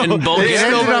 So And it Bulgaria.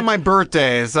 ended on my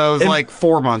birthday, so it was like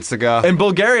 4 months ago. in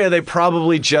Bulgaria, they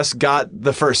probably just got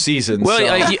the first season. Well,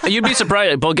 so. you'd be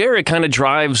surprised. Bulgaria kind of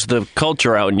drives the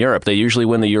culture out in Europe. They usually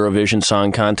win the Eurovision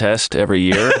Song Contest every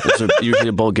year. There's usually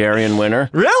a Bulgarian winner.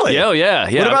 Really? Yeah, yeah.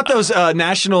 What about those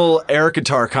national air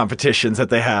guitar competitions that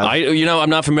they have? I'm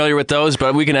not familiar with those,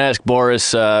 but we can ask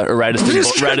Boris or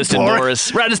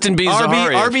Radiston B.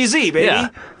 Zahariev. RBZ, baby. Yeah.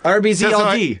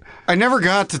 RBZLD. I never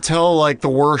got to tell like the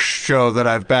worst show that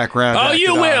I've background. Oh, acted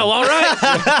you on. will. All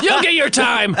right, you'll get your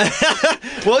time.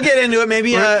 We'll get into it.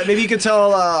 Maybe you could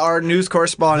tell our news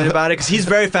correspondent about it because he's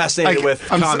very fascinated with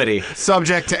I'm comedy.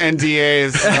 Subject to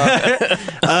NDAs,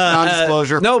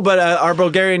 non-disclosure. No, but our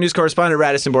Bulgarian news correspondent,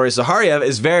 Radisson Boris Zahariev,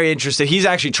 is very interested. He's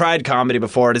actually tried comedy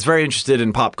before and is very interested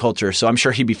in pop culture, so I'm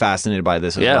sure he'd be fascinated by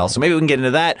this as Yeah. well. So maybe we can get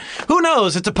into that. Who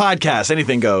knows? It's a podcast.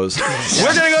 Anything goes.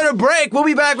 We're going to go to break. We'll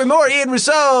be back with more Ian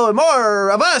Rousseau and more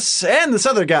of us and this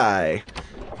other guy.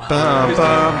 Bum,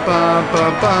 bum, bum,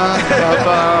 bum, bum,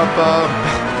 bum, bum.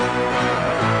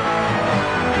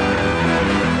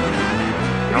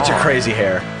 Look at your crazy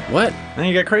hair. What? And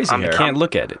you got crazy hair. I can't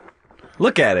look at it.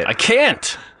 Look at it. I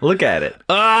can't. Look at it.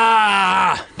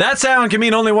 Ah, That sound can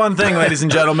mean only one thing, ladies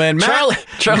and gentlemen.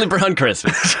 Charlie Brown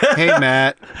Christmas. Hey,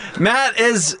 Matt. Matt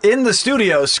is in the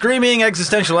studio screaming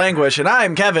existential anguish, and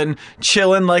I'm Kevin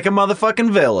chilling like a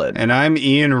motherfucking villain. And I'm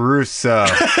Ian Russo.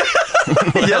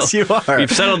 Yes, you are.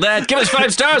 We've settled that. Give us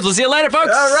 5 stars. We'll see you later,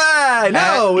 folks. All right.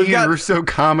 No, At we've Ian got. Russo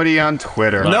Comedy on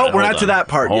Twitter. No, Hold we're on. not to that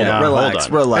part Hold yet. on, Relax,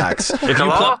 hold on. relax.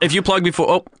 If you plug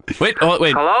before, wait.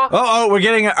 Hello? Oh, we're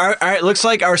getting. All right, looks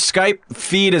like our Skype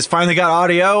feed has finally got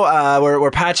audio.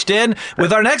 We're patched in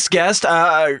with our next guest,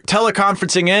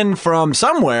 teleconferencing in from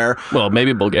somewhere. Well,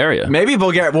 maybe Bulgaria. Maybe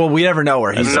Bulgaria. Well, we never know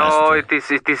where he's. No, it is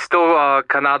still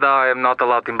Canada. I am not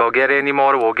allowed in Bulgaria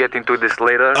anymore. We'll get into this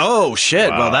later. Oh shit!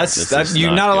 Wow, Well, this that's is you're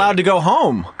not not good. allowed to go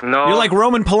home. No. You're like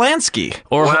Roman Polanski.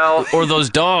 Or those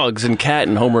dogs and cat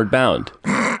in Homeward Bound.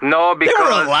 No, They were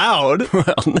because allowed.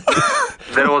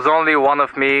 there was only one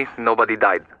of me. Nobody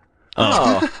died.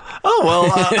 Oh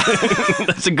well.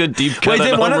 That's a good deep cut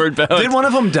Wait, on Homeward Bound. did one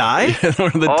of them die?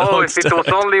 One of the Oh, dogs if it was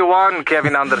only one,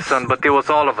 Kevin Anderson, but it was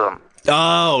all of them.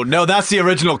 Oh no, that's the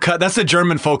original cut. That's the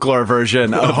German folklore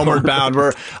version of Homeward Bound,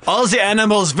 where all the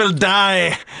animals will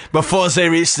die before they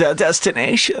reach their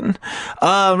destination.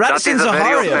 That Radisson is a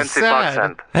very Zahariev. offensive Sad.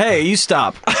 accent. Hey, you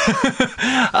stop.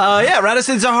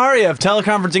 Radisson Zahariev,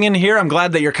 teleconferencing in here. I'm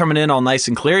glad that you're coming in all nice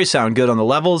and clear. You sound good on the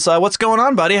levels. What's going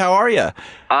on, buddy? How are you?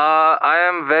 I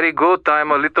am very good.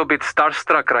 I'm a little bit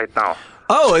starstruck right now.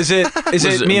 Oh, is it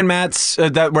it- me and Matt's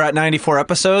that we're at 94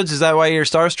 episodes? Is that why you're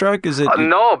starstruck? Is it?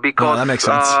 No, because that makes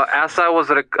sense. as I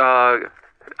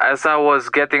was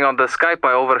getting on the Skype,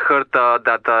 I overheard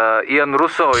that Ian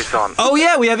Russo is on. Oh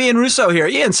yeah, we have Ian Russo here.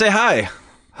 Ian, say hi.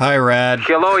 Hi, Rad.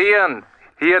 Hello, Ian.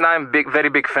 Ian, I'm very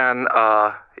big fan.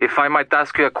 If I might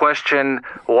ask you a question,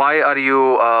 why are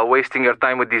you wasting your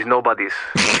time with these nobodies?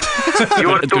 You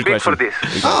are It's a too good big for question.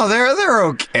 this. Oh, they're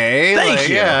okay. Thank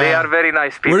you. Yeah. They are very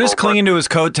nice people. We're just but- clinging to his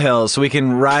coattails so we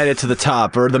can ride it to the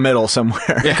top or the middle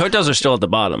somewhere. Yeah, coattails are still at the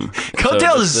bottom.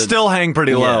 Coattails still hang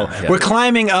pretty low. Yeah. We're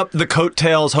climbing up the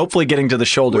coattails, hopefully getting to the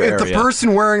shoulder Wait, area. the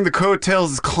person wearing the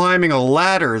coattails is climbing a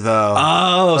ladder, though.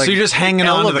 Oh, so Like, you're just hanging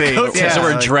on to the elevate. coattails. Yeah. So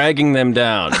we're dragging them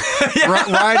down.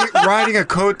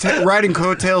 Riding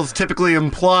coattails typically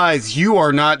implies you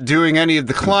are not doing any of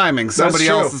the climbing. Somebody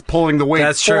true. else is pulling the weight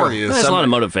That's for true. you. There's a lot of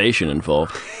motivation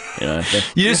involved. You know,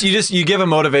 You give them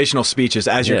motivational speeches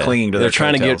as you're yeah. clinging to They're their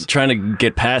trying coattails. to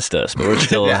get past us, but we're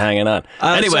still hanging on.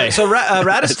 Anyway, so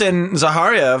Radisson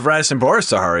Zahariev, Radisson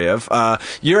Boris Zahariev,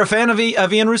 you're a fan of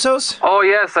Ian Russo's? Oh,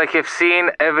 yes, I have seen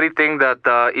everything that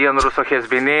Ian Russo has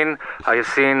been in. I have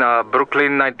seen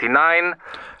Brooklyn 99.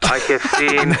 I have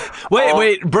seen...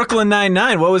 Wait, Brooklyn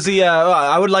Nine-Nine. What was the?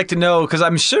 I would like to know because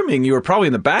I'm assuming you were probably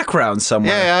in the background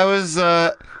somewhere. Yeah, I was.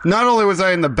 Not only was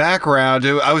I in the background,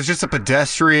 I was just a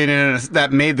pedestrian scene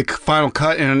that made the final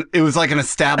cut, and it was like an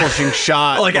establishing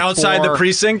shot, Like outside the before-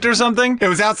 precinct or something? It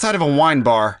was outside of a wine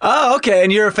bar. Oh, okay.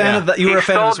 And you're a fan of that. You He were a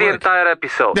fan stole of his the work. entire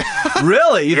episode.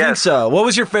 Really? You think Yes. so? What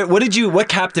was your what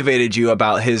captivated you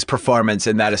about his performance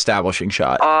in that establishing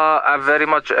shot? I very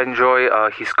much enjoy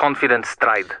his confident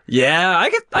stride. Yeah, I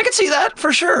could see that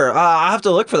for sure. I'll have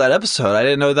to look for that episode. I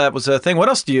didn't know that was a thing. What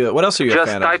else are you a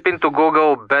Just fan type into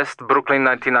Google best Brooklyn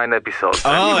 99 episodes. of?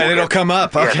 Oh, and it'll come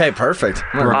up. Okay, perfect.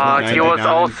 He was 99.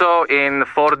 also in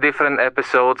 4 different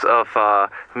episodes of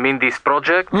Mindy's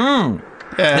Project.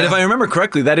 And if I remember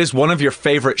correctly, that is one of your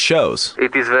favorite shows.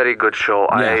 It is very good show.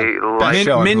 I like.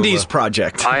 show on Mindy's Hulu.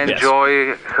 Project. I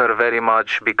enjoy her very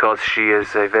much because she is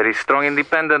a very strong,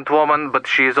 independent woman, but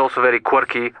she is also very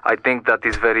quirky. I think that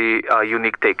is very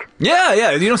unique take.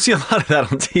 Yeah. You don't see a lot of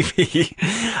that on TV.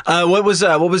 What was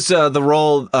the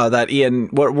role that Ian?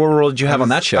 What role did you have on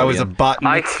that show? I was a Ian? bat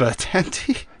mitzvah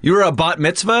attendee. You were a bat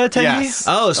mitzvah attendee. Yes.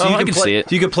 Oh, so Oh, you I could can play, see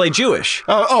it. You could play Jewish.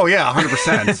 Oh yeah,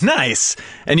 100%. Nice.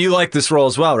 And you like this role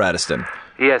as well, Radiston.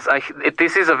 Yes,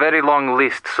 this is a very long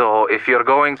list, so if you're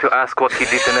going to ask what he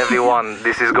did in every one,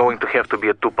 this is going to have to be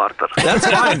a two-parter. That's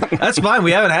fine. That's fine.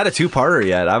 We haven't had a two-parter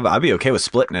yet. I'd be okay with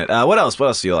splitting it. What else? What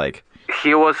else do you like?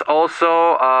 He was also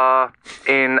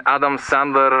in Adam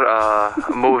Sandler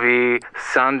movie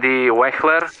Sandy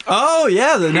Wechler. Oh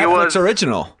yeah, the Netflix was-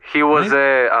 original. He was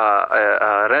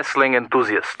a wrestling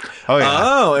enthusiast. Oh yeah.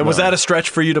 Oh, and was that a stretch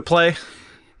for you to play?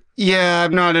 Yeah,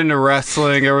 I'm not into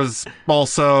wrestling. There was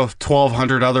also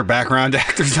 1,200 other background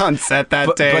actors on set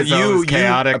that day. But so it was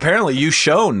chaotic. apparently you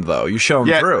shone though. You shone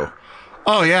Yeah. through.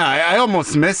 Oh yeah, I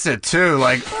almost missed it too.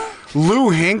 Like Lou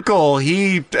Hinkle,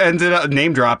 he ended up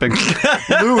name dropping.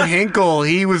 Lou Hinkle,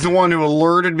 he was the one who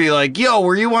alerted me, like, "Yo,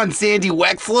 were you on Sandy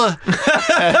Wexler?"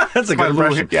 That's a My good Lou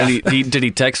impression. Hin- yeah. Did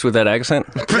he text with that accent?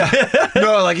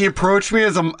 No, like he approached me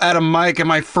at a mic, and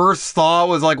my first thought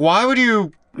was like, "Why would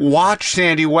you watch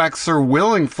Sandy Wexler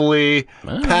willingly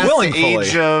past Willingfully. the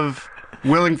age of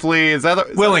willingly? Is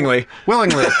that Willingly.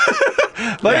 willingly?"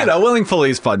 But you know,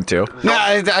 willingfully is fun too. No,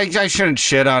 I shouldn't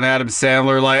shit on Adam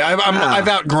Sandler. Like I've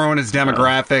outgrown his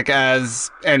demographic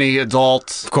as any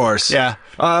adult. Of course. Yeah.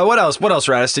 What else? What else,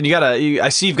 Radiston? I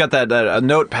see you've got that a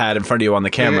notepad in front of you on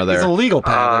the camera It's there. a legal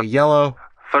pad, a yellow.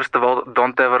 First of all,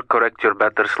 don't ever correct your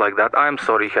betters like that. I'm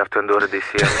sorry you have to endure this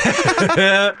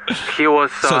here. He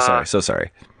was So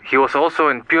sorry. He was also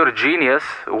in Pure Genius,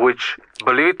 which,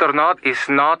 believe it or not, is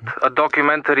not a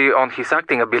documentary on his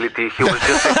acting ability. He was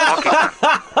just a hockey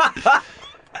fan.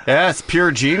 Yes,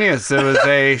 Pure Genius. It was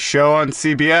a show on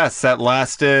CBS that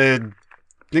lasted,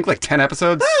 I think, like 10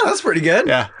 episodes. Oh, that's pretty good.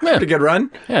 Yeah. Pretty good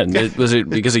run. Yeah. Was it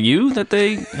because of you that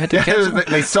they had to Yeah, cancel?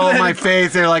 they saw my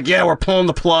face. They're like, "Yeah, we're pulling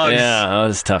the plugs." Yeah, that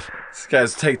was tough. This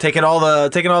guy's taking all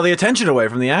the attention away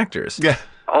from the actors. Yeah.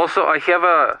 Also,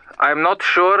 I'm not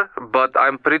sure, but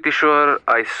I'm pretty sure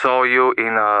I saw you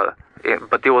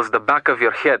but it was the back of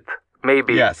your head,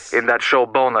 maybe, Yes. in that show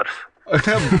Boners.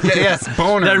 Yes,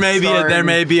 boner. There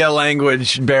may be a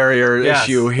language barrier Yes.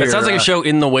 issue here. It sounds like a show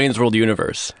in the Wayne's World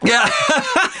universe. Yeah.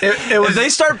 If they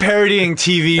start parodying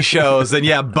TV shows, then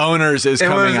yeah, Boners is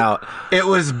coming out. It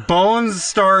was Bones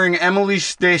starring Emily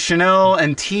Deschanel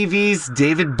and TV's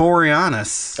David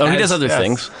Boreanaz. Oh, he does other Yes.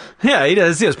 things. Yeah, he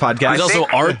does. He has podcasts. He's also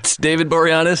Art David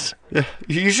Boreanaz.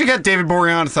 You should get David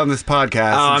Boreanaz on this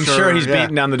podcast. I'm sure he's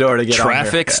beating down the door to get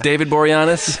Traffics David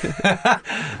Boreanaz. on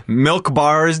here. Milk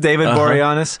Bars, David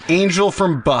Boreanaz. Angel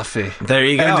from Buffy. There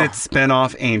you go. And its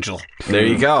spinoff, Angel. There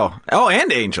you go. Oh,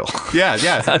 and Angel. Yeah.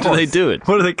 How do they do it?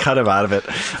 What do they cut him out of it?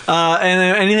 And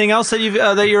anything else that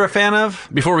you're a fan of?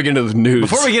 Before we get into the news.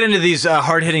 Before we get into these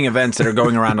hard-hitting events that are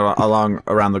going around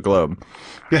around the globe.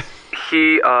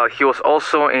 He was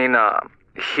also in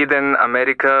Hidden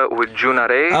America with Juna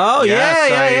Ray. Oh,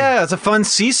 Yes, yeah. It's a fun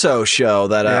CISO show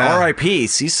that Yeah. R.I.P.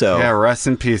 CISO. Yeah, rest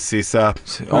in peace, Cisa.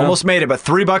 Almost made it, but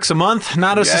 $3 a month,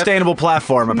 not a sustainable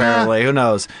platform apparently. Who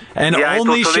knows? And Yeah,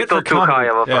 only it was a shit for little too high comedy.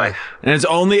 of a price. And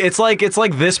it's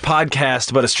like this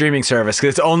podcast, but a streaming service.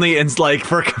 'Cause it's like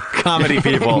for comedy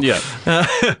people. Yeah.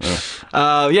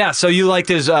 Yeah. So you liked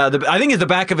his? I think the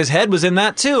back of his head was in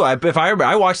that too. If I remember,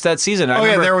 I watched that season. I Oh, yeah,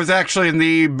 remember there was actually in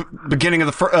the beginning of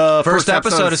the first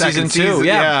episode of season 2.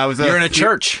 Yeah, it was you're in a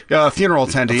church. Funeral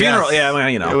attendee. Funeral, yes. yeah, well,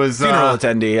 you know, It was funeral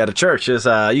attendee at a church is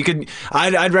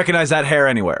I'd recognize that hair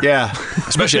anywhere. Yeah,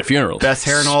 Especially at funerals. best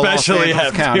hair in all especially Los at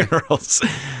Angeles County. funerals.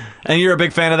 And you're a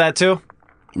big fan of that too,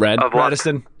 Red. Of what?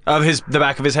 Radiston, of the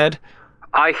back of his head.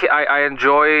 I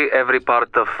enjoy every part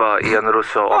of Ian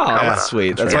Russo on Oh, camera. that's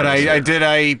sweet. That's But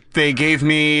right. they gave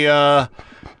me, I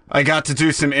got to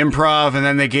do some improv, and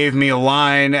then they gave me a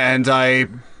line, and I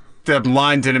the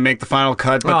line didn't make the final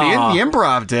cut, but the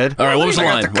improv did. All right, what was the I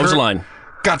got line? What was the line?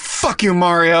 God, fuck you,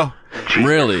 Mario.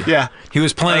 Really? Yeah. He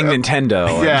was playing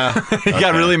Nintendo. Yeah. He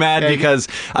got really mad because,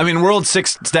 I mean, World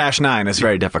 6-9 is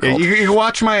very difficult. You can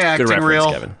watch my Good acting reference,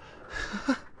 reel. Kevin.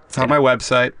 It's on my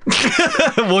website.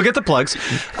 We'll get the plugs.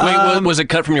 Wait, was it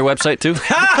cut from your website too?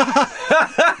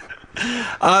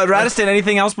 Radiston,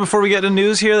 anything else before we get to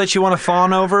news here that you want to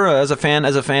fawn over as a fan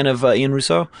of Ian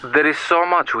Russo? There is so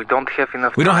much. We don't have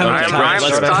enough time. We don't have enough time. I'm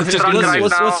starstruck right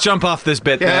now. Let's jump off this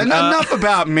bit Yeah, then. enough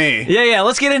about me. Yeah.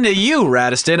 Let's get into you,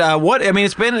 Radiston.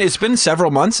 It's been several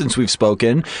months since we've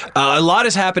spoken. A lot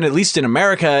has happened, at least in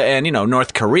America and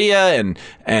North Korea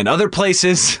and other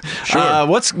places. Sure.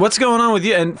 What's going on with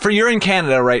you? And you're in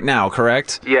Canada right now,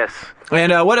 correct? Yes.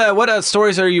 And what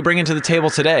stories are you bringing to the table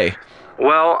today?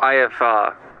 Well, I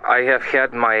have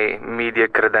had my media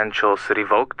credentials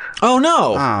revoked Oh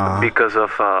no! because of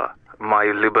my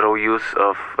liberal use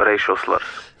of racial slurs.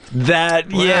 That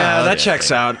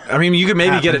checks out. I mean, you could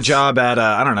maybe get a job at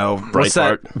I don't know, what's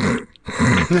that? Breitbart.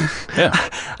 Yeah.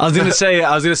 I was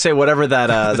gonna say whatever that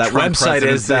Trump website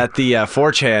is presidency. that the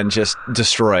 4chan just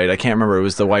destroyed. I can't remember. It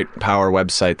was the White Power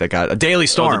website that got a Daily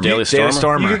Storm. the Daily Stormer?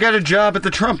 Stormer. You could get a job at the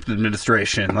Trump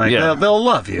administration. Like, Yeah. they'll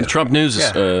love you. The Trump News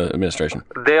administration.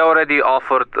 They already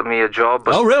offered me a job,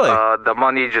 but Oh, really? The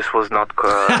money just was not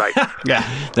right. Yeah,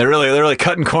 they're really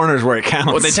cutting corners where it counts.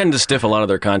 Well, they tend to stiff a lot of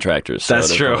their contractors. So That's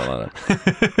they true. put a lot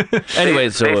of- Anyway,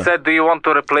 so They said, "Do you want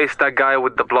to replace that guy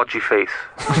with the blotchy face?"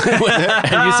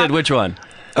 and you said which one?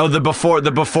 Oh, the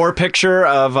before picture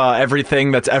of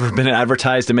everything that's ever been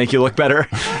advertised to make you look better.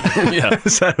 Yeah.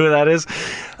 Is that who that is?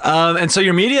 And so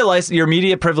your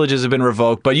media privileges have been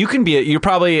revoked, but you're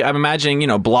probably, I'm imagining,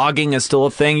 blogging is still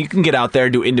a thing. You can get out there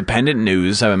and do independent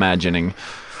news, I'm imagining.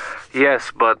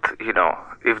 Yes, but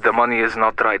if the money is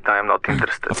not right, I am not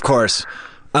interested. Of course.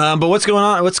 But what's going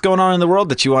on? What's going on in the world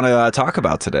that you want to talk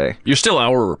about today? You're still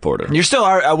our reporter. You're still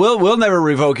our. We'll never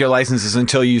revoke your licenses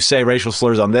until you say racial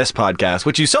slurs on this podcast,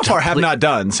 which you so far have not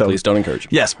done. So Please don't encourage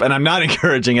it. Yes, but I'm not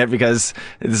encouraging it because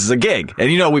this is a gig,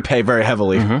 and we pay very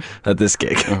heavily at this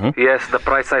gig. Yes, the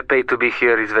price I pay to be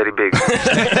here is very big.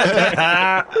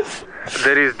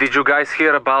 Did you guys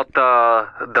hear about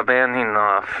the man in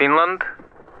Finland?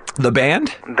 The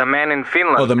band? The man in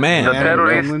Finland. Oh, the man. The Yeah,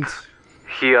 terrorist.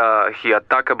 He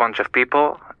attacked a bunch of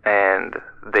people and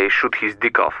they shoot his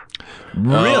dick off.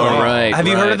 Really? Oh, right. Have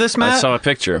you heard of this, Matt? I saw a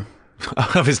picture.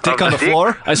 Of his dick Of on the the dick?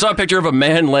 floor? I saw a picture of a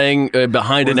man laying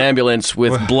behind an ambulance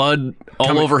with blood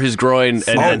all over his groin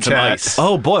and some chat. ice.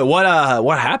 Oh boy, what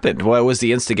happened? What was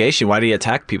the instigation? Why did he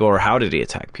attack people, or how did he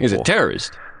attack people? He's a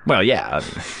terrorist. Well, yeah,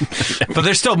 but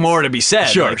there's still more to be said.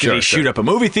 Sure, Like, sure, Did he sure. shoot up a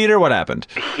movie theater? What happened?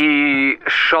 He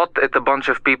shot at a bunch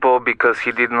of people because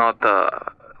he did not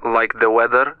like the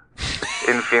weather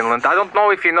in Finland. I don't know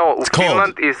if you know, cold.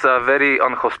 Finland is a very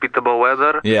unhospitable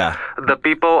weather. Yeah, The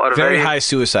people are very high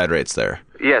suicide rates there.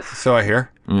 Yes, So I hear.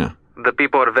 Yeah. the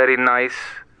people are very nice,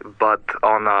 but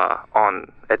on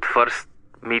at first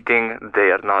meeting they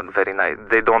are not very nice.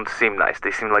 They don't seem nice.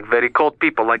 They seem like very cold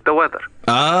people, like the weather.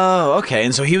 Oh, okay.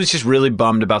 And so he was just really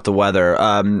bummed about the weather.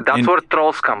 That's where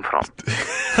trolls come from.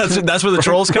 that's where the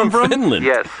trolls come from. Finland.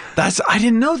 Yes. I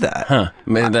didn't know that. Huh.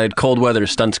 Maybe that cold weather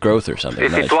stunts growth or something.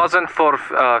 If it wasn't for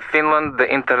Finland, the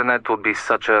internet would be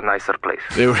such a nicer place.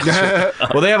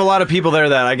 Well, they have a lot of people there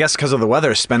that I guess because of the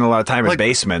weather spend a lot of time in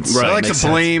basements. I like Makes to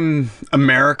sense. blame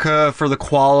America for the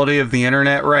quality of the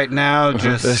internet right now.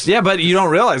 Just Yeah, but you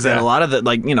don't realize that a lot of it,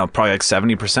 probably like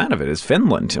 70% of it is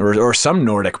Finland or some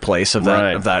Nordic place of that.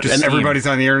 Right. Of that. just And everybody's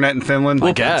on the internet in Finland.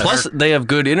 I guess. Plus, they have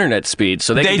good internet speed,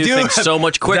 so they can do things so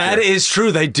much quicker. That is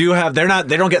true. They do have. They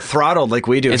don't get throttled like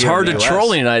we do. It's here hard in to the US. troll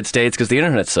in the United States because the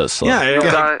internet's so slow. Yeah,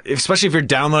 Yeah. especially if you're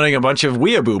downloading a bunch of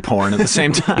weeaboo porn at the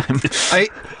same time.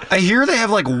 I hear they have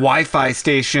like Wi-Fi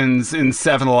stations in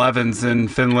 7-Elevens in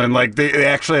Finland. Like they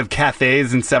actually have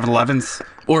cafes in 7-Elevens.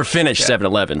 Or Finnish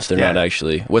 7-Elevens. They're not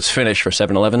actually. What's Finnish for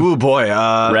 7-Eleven? Ooh boy,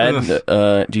 Red?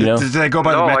 Do you know? Do they go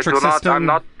by the No, I metric do not. system? I'm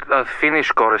not a Finnish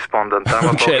correspondent. I'm a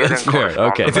Okay, Bulgarian that's fair.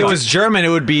 correspondent. Okay. if it was German, it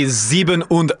would be 7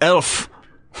 und 11.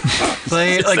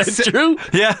 Like, Is that true?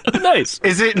 Yeah. Nice.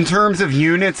 is it in terms of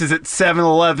units? Is it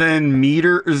 7-Eleven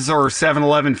meters or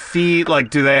 7-Eleven feet? Like,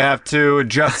 do they have to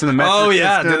adjust to the metric Oh,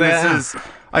 yeah, system? do they This have- is.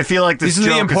 I feel like this These are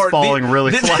the joke is important- falling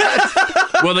really flat.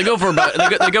 Well, they go for about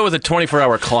they go with a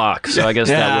 24-hour clock, so I guess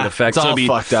that Yeah, would affect. it's so all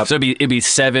fucked up. So it'd be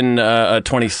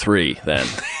 7:23 then.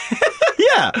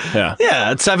 Yeah.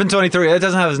 Yeah, it's 7:23. It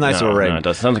doesn't have as nice of a ring. No, it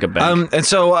doesn't. Sounds like a bank. And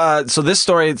so this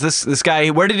story, this guy,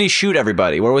 where did he shoot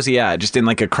everybody? Where was he at? Just in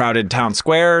like a crowded town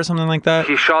square or something like that?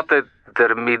 He shot at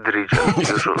their mid-region,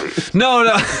 usually. No.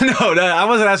 I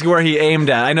wasn't asking where he aimed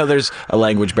at. I know there's a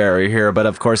language barrier here, but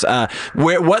of course,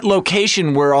 what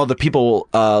location were all the people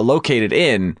located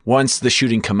in once the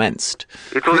shooting commenced?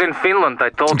 It was in Finland, I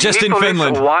told you. Just in Nicholas,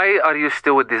 Finland. Why are you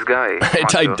still with this guy?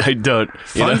 I don't.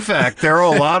 Fun fact, there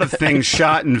are a lot of things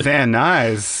shot in Van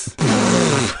Nuys.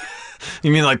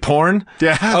 You mean like porn?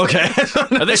 Yeah. Okay.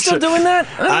 Are they still doing that?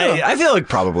 I feel like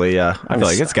probably, yeah. I feel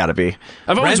like it's got to be.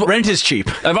 Rent is cheap.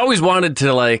 I've always wanted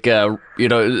to, like,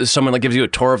 someone like gives you a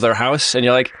tour of their house, and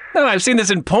you're like, no, I've seen this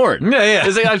in porn. Yeah.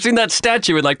 It's like, I've seen that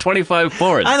statue in like 25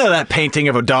 porns. I know that painting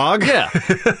of a dog. Yeah.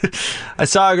 I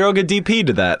saw a girl get DP'd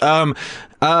to that.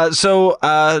 So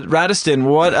Radiston,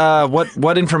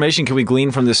 what information can we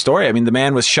glean from this story? I mean, the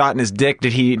man was shot in his dick.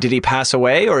 Did he pass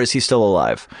away, or is he still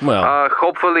alive? Well,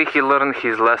 Hopefully he learned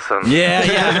his lesson.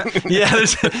 Yeah.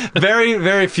 There's very,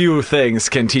 very few things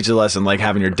can teach a lesson like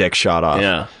having your dick shot off.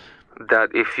 yeah. That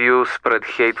if you spread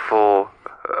hateful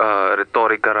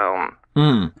rhetoric around,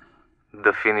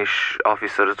 the Finnish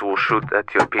officers will shoot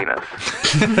at your penis.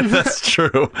 That's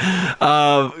true.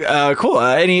 Cool.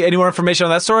 Any more information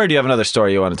on that story, or do you have another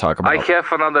story you want to talk about? I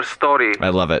have another story. I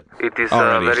love it. It is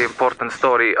Already. a very important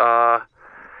story.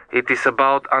 It is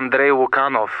about Andrei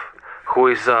Lukhanov, who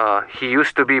is he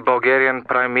used to be Bulgarian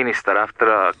prime minister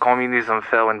after communism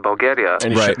fell in Bulgaria.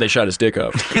 And they shot his dick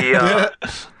off. He,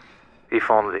 if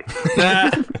only.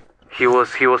 He was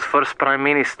first prime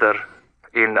minister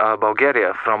in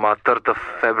Bulgaria from 3rd of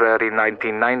February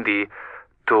 1990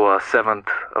 to 7th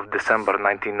of December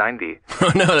 1990.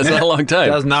 Oh, no, that's not a long time.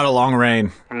 That was not a long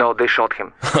reign. No, they shot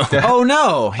him. Oh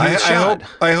no, he was shot.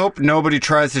 I hope nobody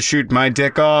tries to shoot my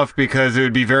dick off because it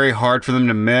would be very hard for them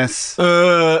to miss.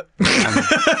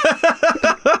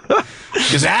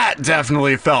 Because that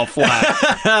definitely fell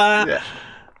flat.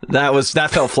 That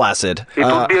felt flaccid. It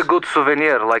would be a good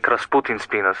souvenir, like Rasputin's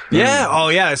penis. Yeah. Oh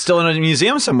yeah, it's still in a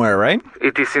museum somewhere, right?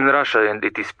 It is in Russia, and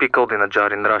it is pickled in a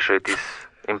jar in Russia. It is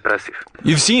impressive.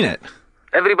 You've seen it.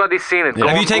 Everybody's seen it. Go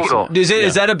Have on you taken? Google.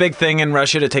 Is that a big thing in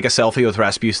Russia to take a selfie with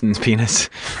Rasputin's penis?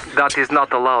 That is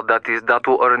not allowed. That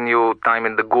will earn you time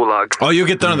in the gulag. Oh, you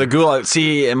get thrown in the gulag.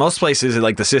 See, in most places,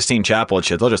 like the Sistine Chapel and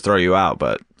shit, they'll just throw you out,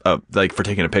 but like for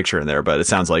taking a picture in there. But it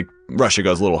sounds like Russia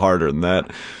goes a little harder than that.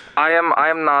 I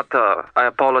am not. I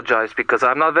apologize because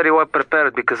I'm not very well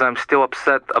prepared because I'm still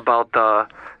upset about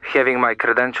having my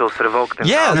credentials revoked. In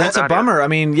Yeah, that's a Bulgaria. bummer. I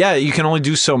mean, yeah, you can only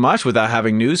do so much without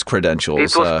having news credentials.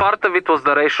 It was part of it was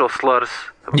the racial slurs.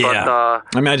 Yeah, But,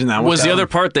 I imagine that Was the other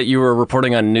part that you were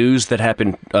reporting on news that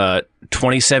happened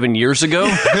 27 years ago?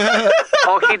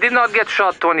 he did not get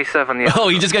shot 27 years. Oh,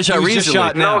 he just got shot He was recently. just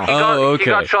shot now. No, he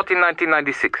okay. got shot in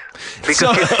 1996.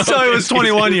 So it was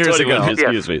 21 years ago.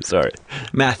 Excuse me, sorry.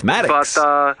 Mathematics.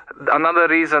 But another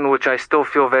reason which I still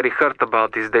feel very hurt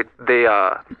about is that they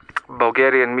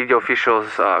Bulgarian media officials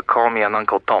call me an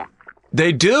Uncle Tom.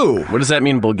 They do. What does that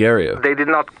mean, Bulgaria? They did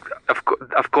not,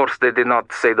 of course, they did not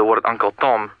say the word Uncle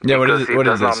Tom Yeah, what because is it- what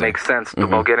it does does that not say? make sense to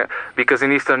Bulgaria. Because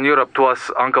in Eastern Europe, to us,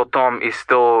 Uncle Tom is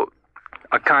still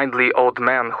a kindly old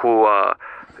man who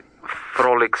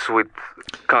frolics with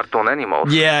cartoon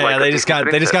animals. Yeah, like a they just Disney got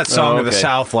princess. Song of the okay.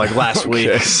 South like last week.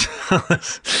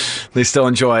 They still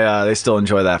enjoy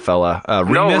that fella. No,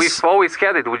 Remus? we've always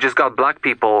had it. We just got black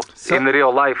people in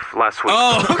real life last week.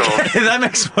 Oh, So- okay. That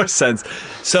makes more sense.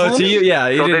 So to you, yeah,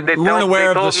 you So weren't aware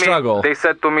of the told me- struggle. They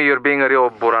said to me, "You're being a real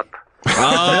burat."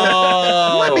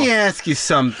 Oh, Let me ask you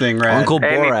something, Red. Uncle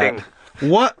Anything.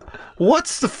 Borat.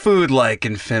 What's the food like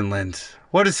in Finland?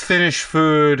 What is Finnish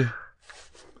food?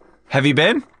 Have you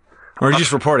been? Or are you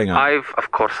just reporting on it?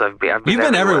 Of course, I've been. You've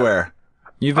been everywhere.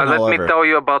 You've been all Let me over. tell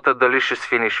you about the delicious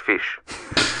Finnish fish.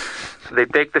 They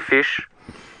take the fish,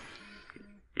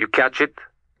 you catch it,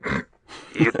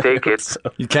 you take it,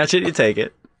 You catch it, you take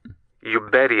it. you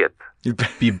bury it,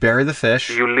 You bury the fish.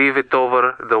 you leave it over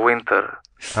the winter,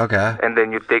 Okay. and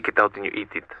then you take it out and you eat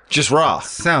it. Just raw.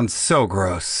 Sounds so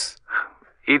gross.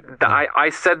 I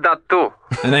said that too.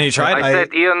 And then you tried I it.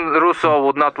 said Ian Russo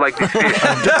would not like this fish.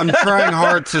 I'm trying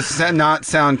hard to not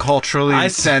sound culturally I-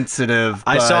 sensitive.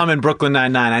 I but saw him in Brooklyn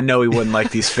Nine-Nine. I know he wouldn't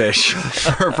like these fish.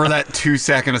 for that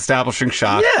 2-second establishing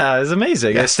shot. Yeah, it was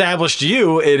amazing. It established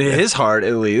you in his heart,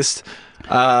 at least.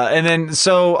 And then,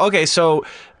 so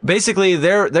basically,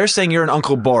 they're saying you're an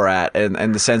Uncle Borat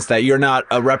in the sense that you're not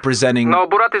representing. No,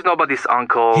 Burat is nobody's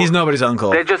uncle. He's nobody's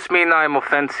uncle. They just mean I'm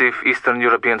offensive Eastern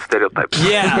European stereotype.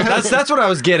 Yeah, that's what I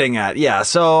was getting at. Yeah.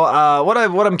 So what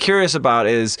I'm curious about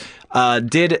is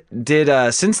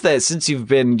since you've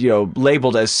been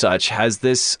labeled as such, has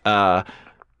this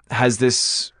has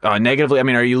this negatively? I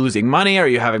mean, are you losing money? Are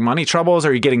you having money troubles?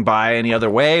 Are you getting by any other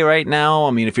way right now?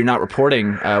 I mean, if you're not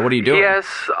reporting, what are you doing? Yes,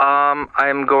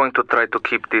 I'm going to try to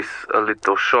keep this a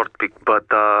little short, but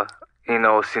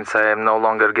since I am no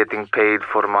longer getting paid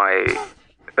for my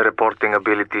reporting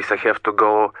abilities, I have to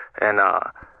go and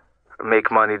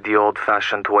make money the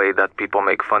old-fashioned way that people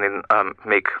make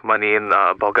money in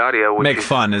Bulgaria. Which Make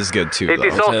fun is good too. It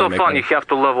is also fun. You have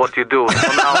to love what you do. So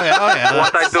now,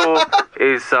 what I do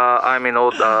is, I'm in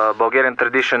old Bulgarian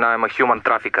tradition. I'm a human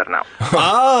trafficker now.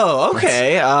 Oh,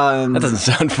 okay. That doesn't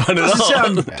sound fun at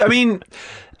all. I mean,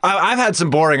 I've had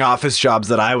some boring office jobs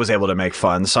that I was able to make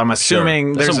fun. So I'm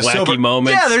assuming There's there's some a wacky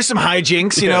moments. Yeah, there's some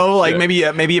hijinks. Like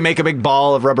maybe you make a big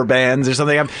ball of rubber bands or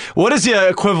something. What is the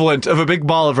equivalent of a big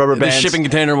ball of rubber The bands? shipping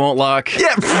container won't lock.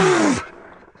 Yeah,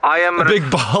 I am a big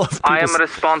ball of. I am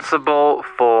responsible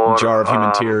for jar of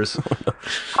human tears.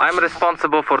 I'm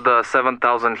responsible for the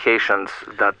 7,000 Haitians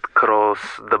that cross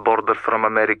the border from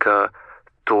America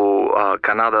to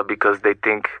Canada because they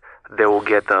think they will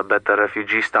get a better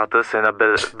refugee status and a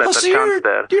better chance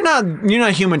there. You're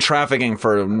not human trafficking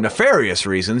for nefarious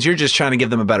reasons. You're just trying to give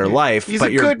them a better life. He's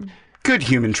but a good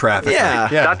human trafficker. Yeah.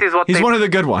 That is what He's one of the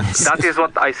good ones. That is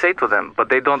what I say to them, but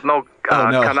they don't know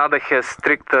no. Canada has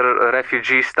stricter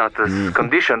refugee status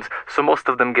conditions, so most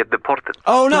of them get deported.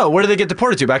 Oh no, where do they get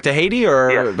deported to? Back to Haiti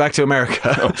or Yes. back to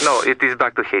America? No, it is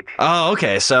back to Haiti. Oh,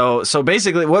 okay. So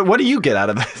basically, what do you get out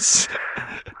of this?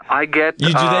 I get. Do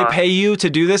they pay you to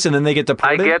do this, and then they get I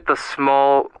deported? get a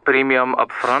small premium up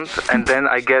front, and then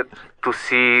I get to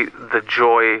see the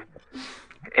joy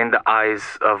in the eyes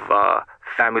of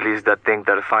families that think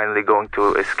they're finally going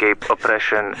to escape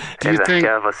oppression and think-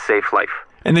 have a safe life.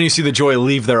 And then you see the joy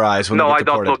leave their eyes when No, they I get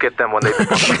don't deported. look at them when they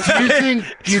deport me. Do you think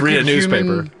you read could a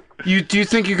newspaper. Do you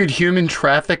think you could human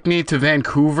traffic me to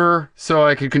Vancouver so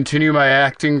I could continue my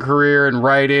acting career and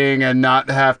writing and not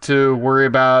have to worry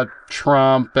about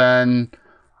Trump and?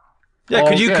 Yeah,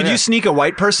 could you sneak a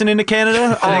white person into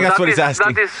Canada? I think that's what he's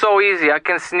asking. That is so easy. I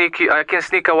can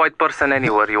sneak a white person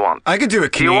anywhere you want. I could do a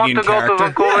Do you want Canadian to go to character.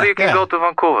 Vancouver? You can Yeah. go to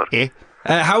Vancouver.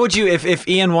 How would you, if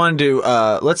Ian wanted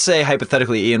to, let's say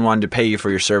hypothetically Ian wanted to pay you for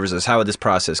your services, how would this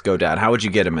process go down? How would you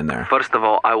get him in there? First of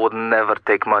all, I would never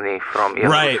take money from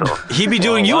Ian Russo. He'd be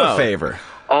doing you wow. a favor.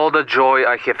 All the joy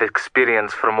I have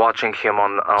experienced from watching him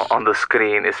on the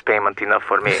screen is payment enough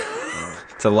for me.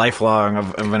 It's a lifelong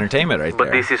of entertainment right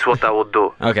But there. this is what I would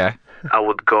do. Okay. I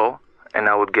would go and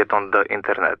I would get on the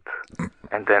internet,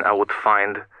 and then I would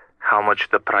find how much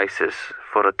the price is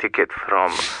for a ticket from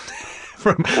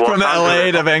From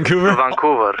LA to Vancouver?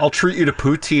 Vancouver. I'll treat you to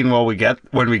poutine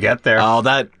when we get there. Oh,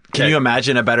 can you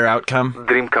imagine a better outcome?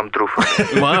 Dream come true for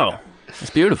me. Wow. It's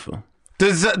beautiful.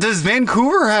 Does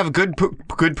Vancouver have good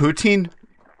poutine?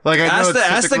 Like I know Ask it's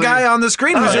the typically- guy on the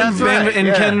screen who's that's right, in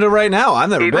yeah. Canada right now. I've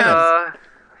never been.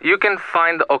 You can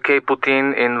find okay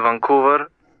poutine in Vancouver.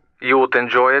 You would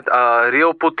enjoy it.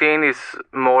 Real poutine is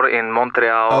more in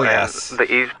Montreal Oh, and yes.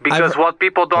 the east. Because what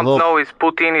people don't know is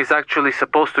poutine is actually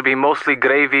supposed to be mostly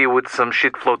gravy with some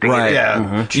shit floating in Right. it. Yeah. You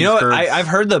know what? Cheese curds. I've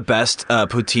heard the best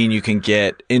poutine you can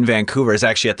get in Vancouver is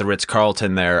actually at the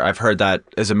Ritz-Carlton there. I've heard that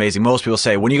is amazing. Most people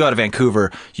say when you go to Vancouver,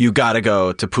 you got to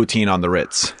go to poutine on the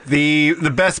Ritz. The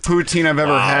best poutine I've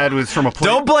ever had was from a place.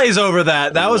 Don't blaze over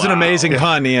that. That was an amazing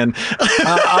pun, Ian.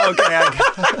 Okay.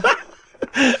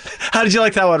 How did you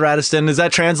like that one, Radiston? Does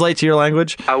that translate to your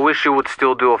language? I wish you would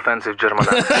still do offensive German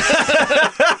accent.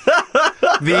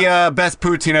 The best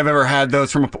poutine I've ever had, though,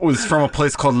 was from a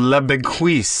place called Le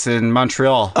Beguisse in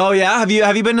Montreal. Oh yeah, have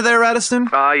you been to there, Radiston?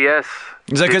 Yes.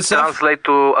 Is that good stuff? Translate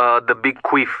to the big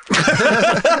queef.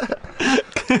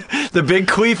 The Big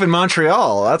Queef in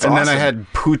Montreal. That's And awesome. then I had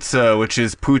puzza, which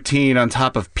is poutine on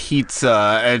top of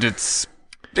pizza, and it's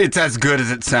as good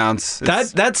as it sounds.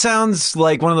 That sounds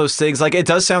like one of those things. Like it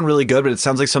does sound really good, but it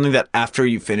sounds like something that after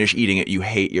you finish eating it, you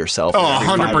hate yourself. Oh,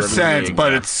 100%,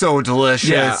 but it's so delicious.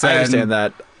 Yeah, I and- understand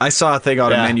that. I saw a thing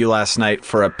on a Yeah. menu last night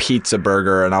for a pizza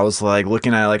burger, and I was like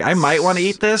looking at it like I might want to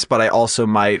eat this, but I also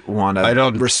might want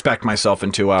to respect myself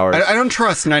in 2 hours. I don't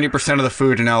trust 90% of the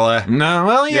food in LA. No,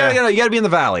 well, you Yeah. gotta be in the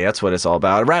valley. That's what it's all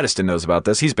about. Radiston knows about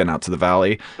this. He's been out to the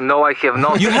valley. No, I have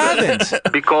not. You haven't.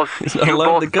 Because you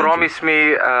allowed the both country. promised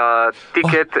me a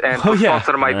ticket and to yeah.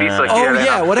 sponsor my visa Oh here. and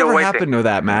yeah, I'm whatever still waiting. happened to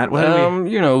that, Matt? What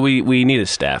did We need a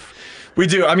staff. we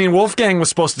do. I mean, Wolfgang was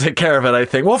supposed to take care of it. I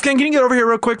think. Wolfgang, can you get over here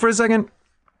real quick for a second?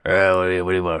 What do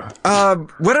you want?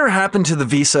 Whatever happened to the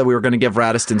visa we were going to give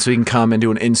Radiston so he can come and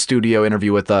do an in-studio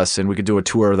interview with us and we could do a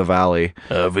tour of the valley?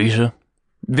 Visa?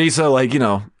 Visa, like,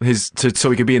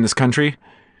 so he could be in this country?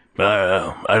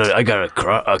 I got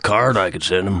a card I could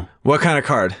send him. What kind of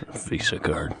card? Visa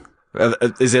card.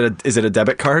 Is it a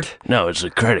debit card? No, it's a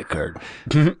credit card.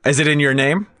 Is it in your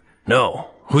name? No.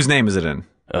 Whose name is it in?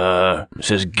 It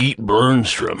says Geet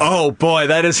Burnstrom. Oh boy,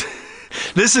 that is.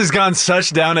 This has gone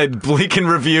such down a Bleak and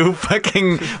Review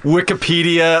fucking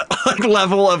Wikipedia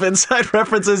level of inside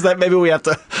references that maybe we have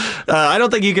to. I don't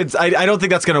think you could. I don't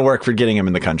think that's going to work for getting him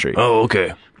in the country. Oh,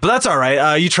 okay. But that's all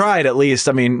right. You tried at least.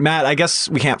 I mean, Matt, I guess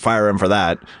we can't fire him for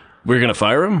that. We're gonna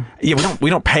fire him? Yeah,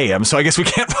 we don't pay him, so I guess we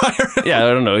can't fire him. Yeah,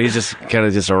 I don't know. He's just kind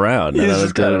of just around. He's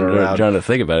just kind of around. Trying to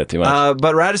think about it too much.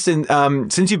 But Radisson,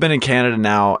 since you've been in Canada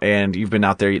now and you've been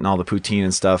out there eating all the poutine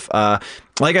and stuff,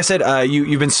 like I said,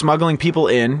 you've been smuggling people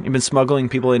in. You've been smuggling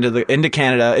people into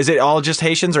Canada. Is it all just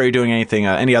Haitians, or are you doing anything,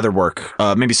 any other work?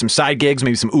 Maybe some side gigs,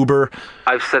 maybe some Uber.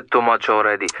 I've said too much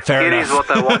already. Fair Here enough. is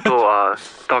what I want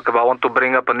to talk about. I want to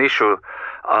bring up an issue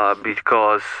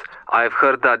because I've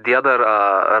heard that the other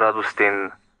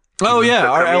Radustin, Oh yeah,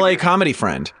 our comedian. LA comedy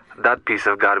friend. that piece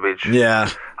of garbage. Yeah.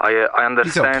 I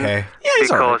understand okay. Yeah,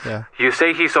 he's all because right, you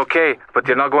say he's okay, but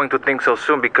you're not going to think so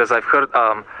soon because I've heard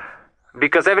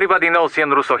because everybody knows Ian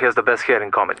Russo has the best hair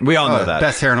in comedy. We all know that.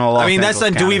 Best hair in all I mean, Los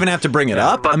that's not. Do we even have to bring it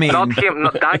up? But I mean, not him,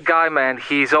 not that guy, man.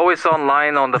 He's always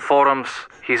online on the forums.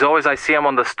 I see him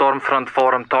on the Stormfront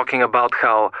forum talking about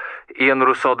how Ian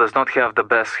Russo does not have the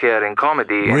best hair in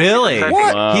comedy. And really? he's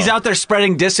What? Wow. He's out there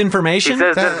spreading disinformation? He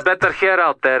says there's better hair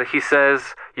out there. He says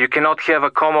you cannot have a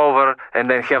comb over and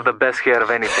then have the best hair of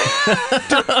anything.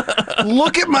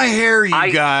 Look at my hair,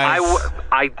 you guys.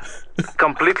 I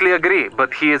completely agree,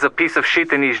 but he is a piece of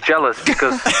shit and he's jealous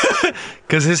because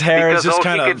Because his hair is all just he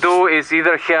kind could of. do is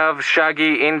either have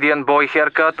shaggy Indian boy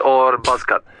haircut or buzz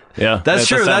cut. Yeah, That's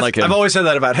true. Like him. I've always said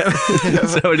that about him.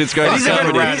 so it's great. He's a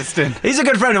good Radiston. He's a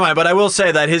good friend of mine, but I will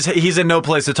say that he's in no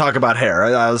place to talk about hair.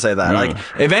 I'll say that. Like,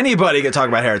 if anybody could talk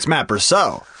about hair, it's Matt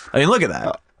Brousseau. I mean, look at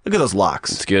that. Look at those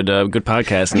locks. It's good. Good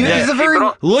podcast. He has a very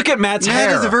Look at Matt's hair.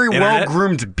 Matt has a very Internet.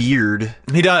 well-groomed beard.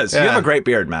 He does. You Yeah. have a great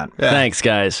beard, Matt. Thanks,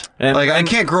 guys. And, Like I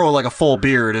can't grow like a full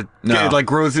beard. It like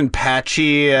grows in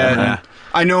patchy, and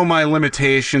I know my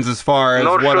limitations as far as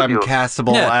Nor what should I'm you.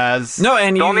 castable Yeah. as. No,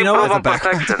 and Don't you know improve what? on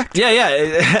perfection.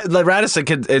 Yeah. Like Radisson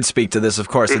could speak to this, of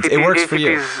course. It works for If you.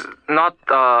 it is not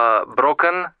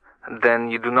broken,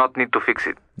 then you do not need to fix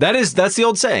it. That's the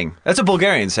old saying. That's a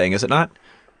Bulgarian saying, is it not?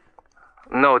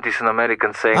 No, it is an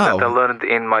American saying Oh. that I learned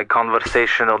in my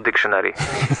conversational dictionary.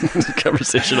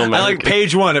 Conversational. I like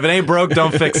page 1. If it ain't broke,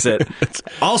 don't fix it.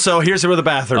 Also, here's where the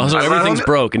bathroom Also, is. everything's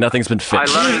broke and nothing's been I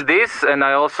fixed. learned this, and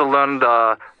I also learned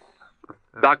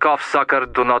back off, sucker,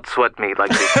 do not sweat me like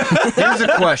this. Here's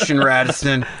a question,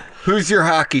 Radisson. Who's your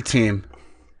hockey team?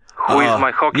 Who is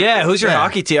my hockey Yeah, team? who's your Yeah.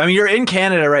 hockey team? I mean, you're in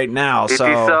Canada right now, It is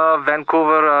so...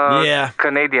 Vancouver Yeah.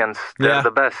 Canadians. They're Yeah.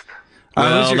 the best. who's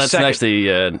Well, your that's second- actually.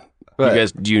 You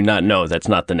guys do you not know that's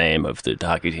not the name of the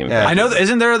hockey team. Yeah. I know.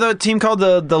 Isn't there the team called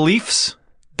the Leafs?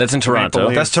 That's in Toronto.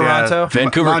 Maple That's Leafs, Toronto?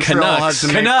 Vancouver Montreal Canucks. has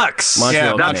some- Canucks. Montreal Yeah,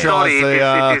 That Canucks. Montreal story, is it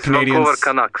the, is Canadians. Vancouver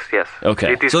Canucks, yes.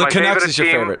 Okay. It is So the my Canucks favorite is your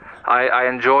team. favorite. I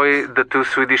enjoy the two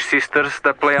Swedish sisters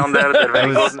that play on there. They're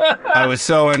very good. I was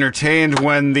so entertained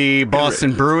when the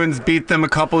Boston Bruins beat them a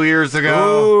couple years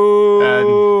ago.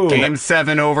 Ooh. And Game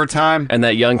 7 overtime. And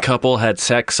that young couple had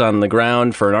sex on the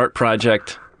ground for an art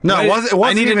project. No, it wasn't. It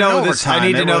wasn't I need to even know this. I overtime.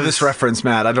 need to It know was- this reference,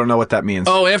 Matt. I don't know what that means.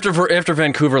 Oh, after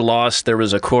Vancouver lost, there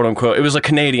was a quote unquote. It was a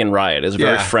Canadian riot. It was a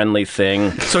very Yeah. friendly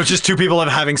thing. So it's just two people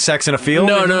having sex in a field?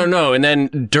 No. And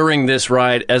then during this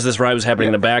riot, as this riot was happening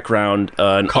in the background,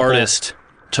 an artist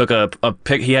took a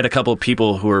pic. He had a couple of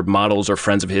people who were models or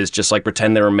friends of his, just like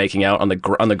pretend they were making out on the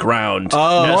ground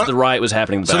as the riot was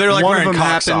happening. in the So they were like One of wearing them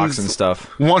cock socks happens- and stuff.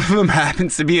 One of them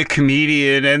happens to be a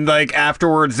comedian, and like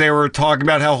afterwards, they were talking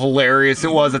about how hilarious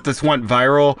it was that this went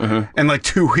viral, and like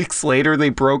 2 weeks later, they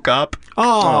broke up.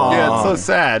 Oh, Yeah, it's so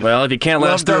sad. Well, if you can't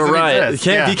Love last through a doesn't riot, exist.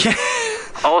 you can't.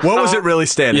 Also, What was it really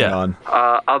standing Yeah. on?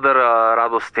 Other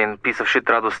Radostin, piece of shit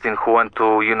Radostin, who went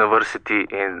to university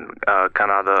in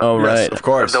Canada. oh right, Yes, of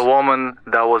course. The woman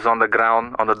that was on the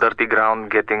ground, on the dirty ground,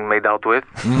 getting made out with,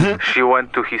 she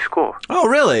went to his school Oh,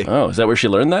 really? Oh, is that where she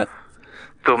learned that?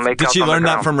 to make Did out she on the learn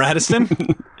that ground. from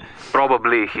Radiston?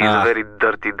 Probably. He's a very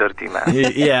dirty man.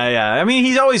 yeah. I mean,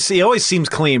 he always seems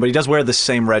clean, but he does wear the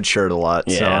same red shirt a lot.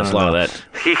 Yeah, so I there's a don't lot know. of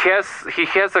that. He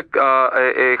has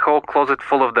a whole closet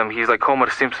full of them. He's like Homer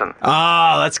Simpson.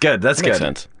 Oh, that's good. That's Makes good.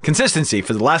 sense. Consistency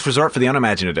for the last resort for the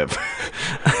unimaginative.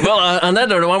 Well, on that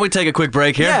note, why don't we take a quick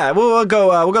break here? Yeah, we'll go.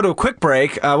 We'll go to a quick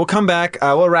break. We'll come back.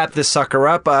 We'll wrap this sucker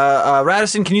up.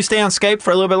 Radisson, can you stay on Skype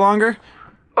for a little bit longer?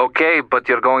 Okay, but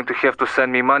you're going to have to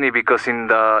send me money because in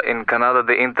Canada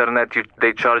the internet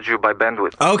they charge you by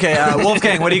bandwidth. Okay,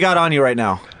 Wolfgang, what do you got on you right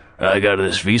now? I got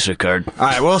this Visa card. All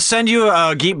right, we'll send you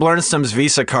Geet Blernstom's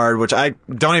Visa card, which I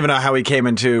don't even know how he came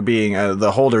into being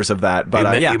the holders of that.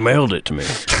 But You mailed it to me.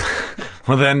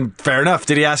 Well, then, fair enough.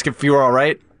 Did he ask if you were all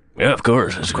right? Yeah, of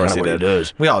course. That's kind of what he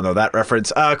does. We all know that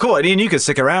reference. Cool. And Ian, you could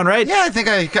stick around, right? Yeah, I think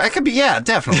I could be. Yeah,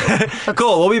 definitely.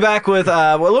 Cool. We'll be back with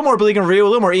a little more Bleak and Review, a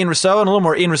little more Ian Rousseau, and a little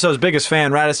more Ian Rousseau's biggest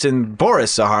fan, Radiston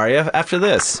Boris Zaharia, after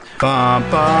this. Bum,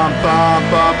 bum, bum,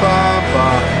 bum, bum,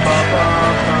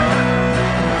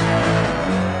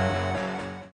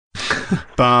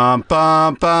 bum, bum,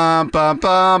 bum, bum, bum,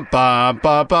 bum, bum,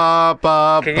 bum, bum,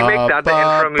 bum. Can you make that the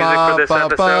intro music for this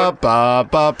episode?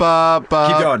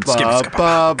 Keep going. Skip.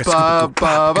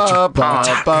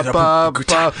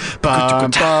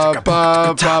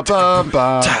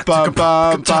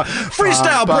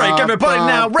 Freestyle break, everybody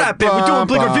now rap it. We're doing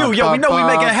Bleak Review, yo, we know we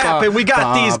make it happen. We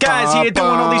got these guys here doing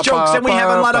all these jokes, and we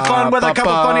having a lot of fun with a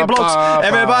couple funny blokes.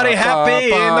 Everybody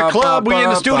happy in the club, we in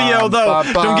the studio though.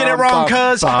 Don't get it wrong,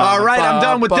 cuz. Alright, I'm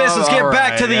done with this. Let's get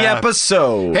back to the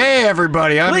episode. Hey,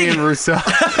 everybody, I'm Ian Rousseau.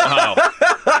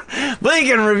 Bleak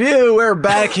and Review, we're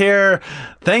back here.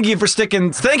 Thank you for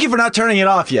not turning it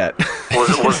off yet.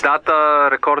 Was that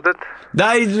recorded?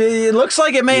 It looks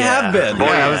like it may have been.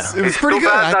 Yeah, it was pretty Too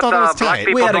good. bad I thought it was black tight.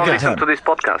 people We had a don't good listen time. to this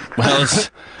podcast.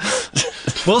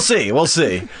 We'll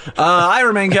see. I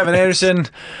remain Kevin Anderson.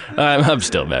 I'm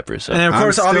still Matt Russo. And of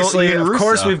course, still obviously, Ian of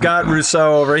course, Rousseau. we've got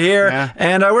Rousseau over here, Yeah.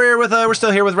 and we're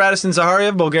still here with Radiston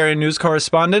Zaharia, Bulgarian news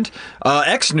correspondent,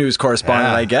 ex-news correspondent,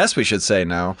 Yeah. I guess we should say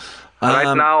now.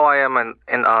 Right now, I am an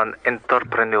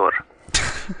entrepreneur.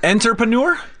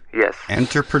 Entrepreneur? Yes.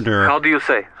 Entrepreneur. How do you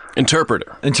say?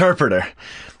 Interpreter.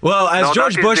 Well, as No,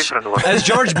 George that is Bush, different word. as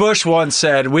George Bush once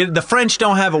said, the French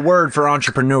don't have a word for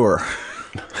entrepreneur,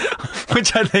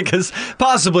 which I think is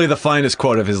possibly the finest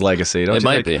quote of his legacy. Don't It you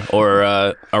might think? be. Or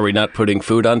are we not putting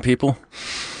food on people?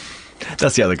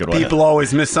 That's the other good one. People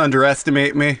always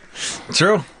misunderestimate me.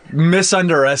 True.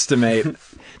 Misunderestimate.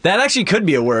 That actually could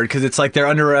be a word because it's like they're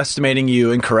underestimating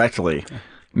you incorrectly.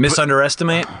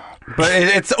 Misunderestimate? But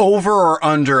it's over or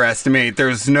underestimate.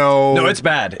 There's no. No, it's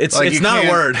bad. It's Like, you not a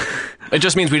can't- word. It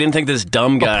just means we didn't think this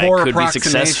dumb guy poor could be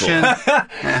successful.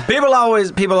 approximation.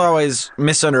 People always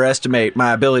misunderestimate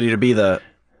my ability to be the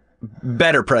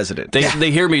better president.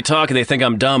 They hear me talk and they think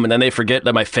I'm dumb, and then they forget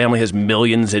that my family has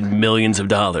millions and millions of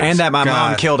dollars. And that my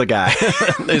mom God. killed a guy.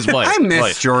 his wife. I miss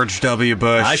wife. George W.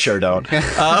 Bush. I sure don't.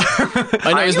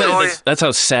 I know. That's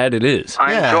how sad it is.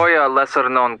 I Yeah. enjoy a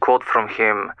lesser-known quote from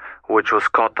him, which was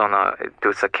caught on it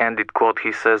was a candid quote.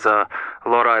 He says,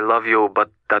 Laura, I love you, but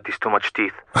that is too much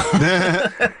teeth.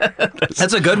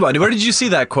 That's a good one. Where did you see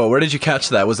that quote? Where did you catch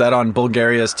that? Was that on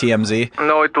Bulgaria's TMZ?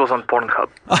 No, it was on Pornhub.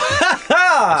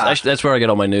 Actually, that's where I get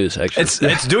all my news, actually.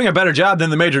 It's doing a better job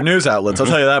than the major news outlets. I'll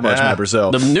tell you that much, Yeah. Matt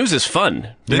Brazil. the news is fun.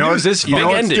 The You know news is you know fun.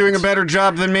 what's endings. doing a better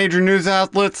job than major news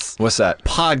outlets? What's that?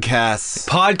 Podcasts.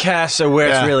 Podcasts are where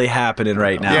Yeah. it's really happening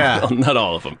right now. Yeah. Well, not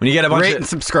all of them. When you get a bunch Rate of and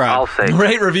subscribe. I'll say.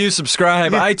 rate, review,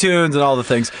 subscribe, iTunes, and all the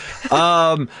things.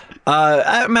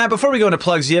 Matt, before we go into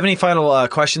plugs, do you have any final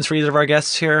questions for either of our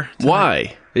guests here?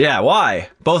 Why? Yeah, why?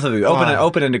 Both of you. Why?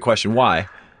 Open-ended question. Why?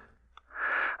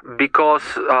 Because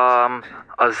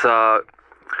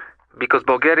because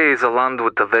Bulgaria is a land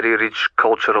with a very rich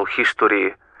cultural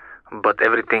history, but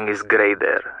everything is gray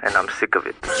there, and I'm sick of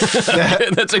it.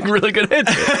 That's a really good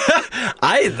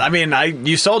answer.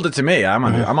 You sold it to me. I'm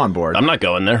on board. I'm not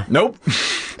going there. Nope.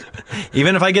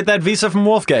 Even if I get that visa from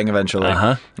Wolfgang eventually,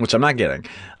 which I'm not getting.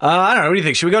 I don't know. What do you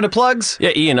think? Should we go into plugs?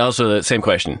 Yeah, Ian, also the same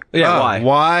question. Yeah. Oh, Why?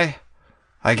 Why?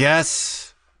 I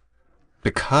guess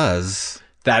because.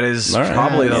 That is All right.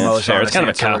 probably the Yeah, most fair. It's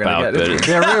honest kind of a answer we're cop-out, gonna but get.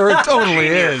 Yeah, it totally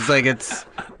is. Like, it's.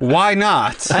 Why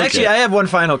not? Actually, I have one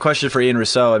final question for Ian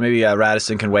Rousseau, and maybe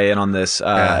Radiston can weigh in on this.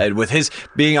 And with his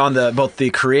being on both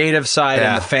the creative side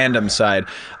and the fandom side,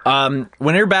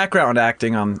 when you're background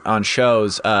acting on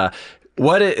shows,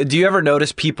 do you ever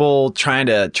notice people trying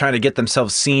to get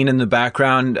themselves seen in the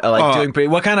background, doing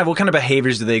what kind of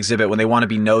behaviors do they exhibit when they want to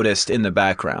be noticed in the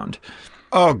background?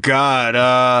 Oh,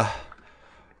 God.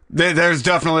 There's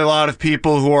definitely a lot of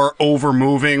people who are over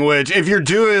moving, which if you're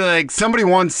doing, like, somebody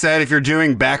once said, if you're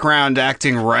doing background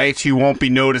acting right, you won't be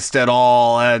noticed at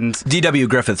all. And D.W.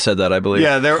 Griffith said that, I believe.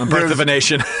 Yeah, on Birth of a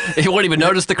Nation. You won't even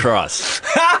notice the cross.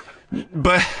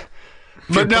 but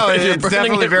no, if you're it's burning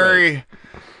definitely it very.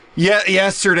 Yeah,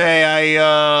 yesterday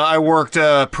I worked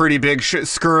a pretty big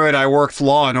screw it. I worked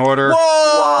Law and Order.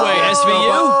 Whoa! Wait,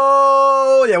 SVU?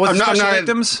 Oh, yeah. What's I'm the not- special I'm not-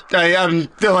 victims?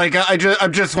 I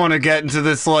just want to get into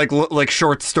this like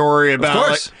short story about.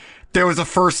 course. Like, there was a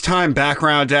first time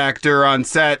background actor on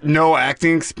set, no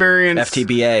acting experience.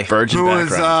 FTBA. Virgin Who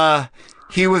background. was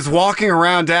he was walking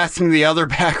around asking the other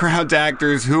background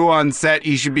actors who on set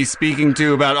he should be speaking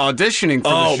to about auditioning for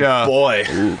the show. Oh, boy.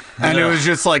 And it was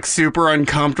just like super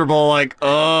uncomfortable. Like,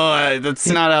 that's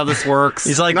not how this works.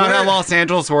 He's like, not how Los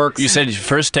Angeles works. You said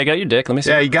first take out your dick. Let me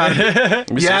see. Yeah, you got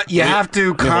yeah, you have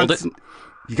to hold it.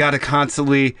 you got to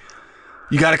constantly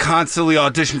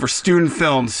audition for student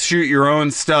films, shoot your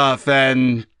own stuff,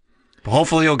 and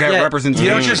hopefully you'll get representation.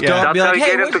 You don't just go and That's be how like, you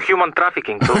hey, get into human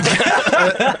trafficking, too.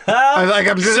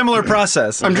 I'm just, similar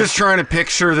process. I'm just trying to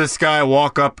picture this guy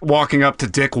walking up to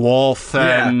Dick Wolf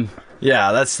and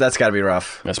Yeah, that's got to be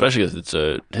rough. Especially because it's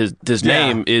his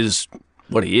name is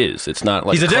what he is. It's not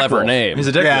like He's a a dick clever wolf. name. He's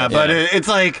a dick yeah, wolf. but it's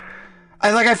like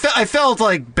I felt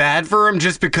like bad for him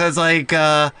just because like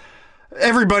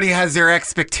everybody has their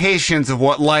expectations of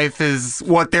what life is,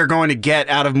 what they're going to get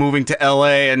out of moving to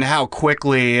LA and how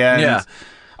quickly. And Yeah.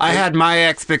 I had my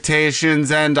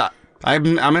expectations, and I'm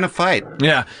in a fight.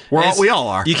 Yeah, We all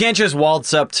are. You can't just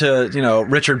waltz up to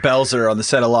Richard Belzer on the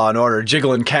set of Law and Order,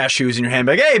 jiggling cashews in your hand,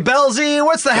 like, "Hey, Belzy,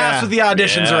 what's the haps with the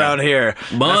auditions Yeah. around here?"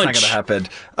 Munch. That's not gonna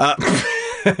happen.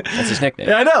 That's his nickname.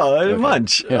 Yeah, I know,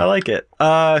 Munch. I like it.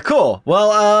 Cool.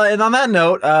 Well, and on that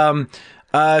note,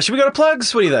 should we go to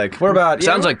plugs? What do you think? We're about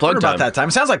Sounds like plug we're about time. that time.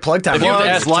 Sounds like plug time. If you have to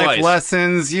Plugs, ask life twice.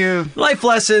 lessons, Life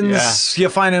lessons. You'll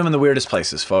find them in the weirdest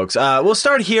places, folks. We'll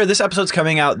start here. This episode's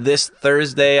coming out this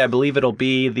Thursday. I believe it'll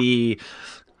be the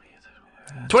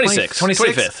 26th.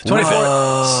 25th.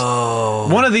 24th.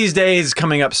 One of these days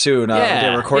coming up soon.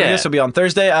 We're recording this. Will be on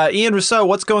Thursday. Ian Rousseau,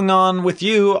 what's going on with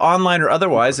you, online or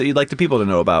otherwise, that you'd like the people to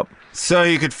know about? So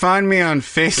you could find me on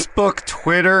Facebook,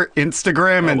 Twitter,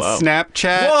 Instagram, and wow.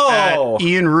 Snapchat Whoa. at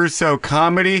Ian Russo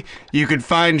Comedy. You could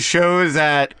find shows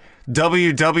at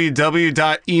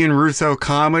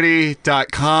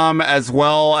www.ianrussocomedy.com, as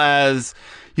well as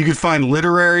you could find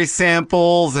literary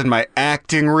samples and my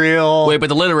acting reel. Wait, but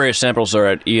the literary samples are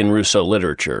at Ian Russo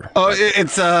Literature. Oh,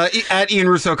 it's at Ian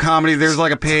Russo Comedy. There's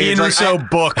like a page. Ian like, Rousseau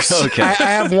books. Okay. I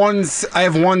have one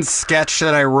sketch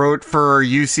that I wrote for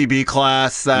UCB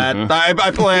class that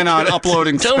I plan on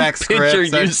uploading Don't spec pitch your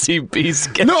scripts. that- UCB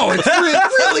sketch. No, it's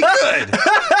really good.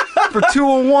 For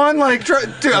 201, like,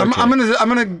 dude, I'm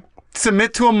gonna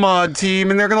submit to a mod team,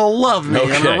 and they're gonna love me. I'm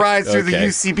Okay, gonna rise through the okay.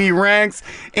 UCB ranks.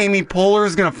 Amy Poehler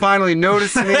is gonna finally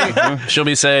notice me. She'll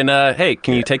be saying, "Hey,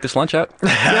 can you take this lunch out?"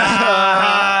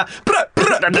 Matt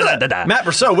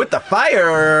Rousseau with the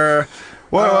fire.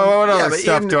 What other but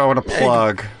stuff Ian- do I want to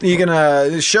plug? You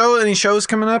gonna show any shows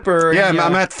coming up or? Yeah,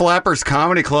 I'm at Flappers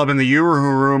Comedy Club in the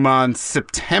Uruhu Room on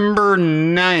September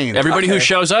 9th. Everybody who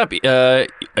shows up,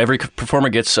 every performer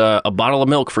gets a bottle of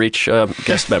milk for each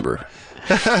guest member.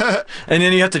 And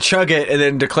then you have to chug it and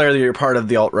then declare that you're part of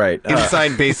the alt-right.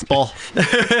 Inside baseball.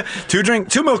 2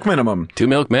 milk minimum. 2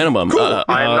 milk minimum.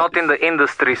 I am not in the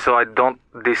industry, so I don't.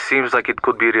 This seems like it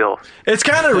could be real. It's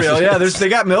kind of real, yeah. They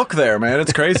got milk there, man.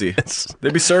 It's crazy.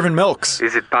 They'd be serving milks.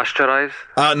 Is it pasteurized?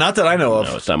 Not that I know of.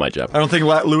 No, it's not my job. I don't think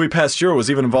Louis Pasteur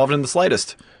was even involved in the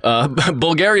slightest.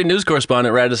 Bulgarian news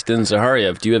correspondent Radistin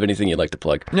Zahariev, do you have anything you'd like to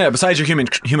plug? Yeah, besides your human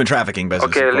trafficking business.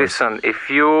 Okay, of course. listen. If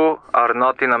you are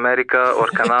not in America or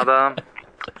Canada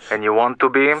and you want to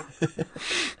be,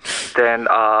 then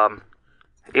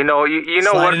you know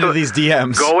Slide where into to these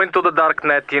DMs. go into the dark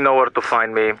net. You know where to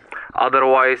find me.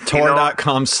 Otherwise,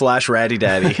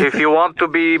 Tor.com/raddydaddy. if you want to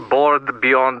be bored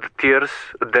beyond tears,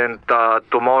 then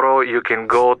tomorrow you can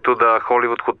go to the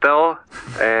Hollywood Hotel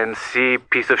and see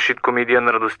piece of shit comedian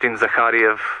Radostin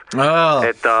Zakhariev Oh.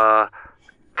 at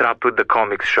Trap with the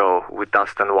Comics show with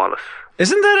Dustin Wallace.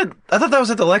 Isn't that I thought that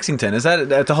was at the Lexington. Is that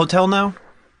at the hotel now?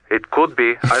 It could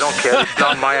be. I don't care. It's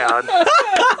not my ad.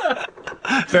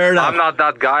 Fair enough. I'm not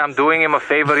that guy. I'm doing him a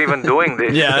favor even doing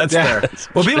this. Yeah, that's fair.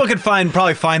 Well, people could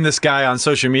probably find this guy on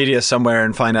social media somewhere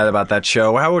and find out about that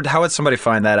show. How would somebody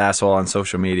find that asshole on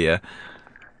social media?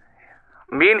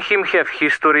 Me and him have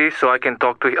history, so I can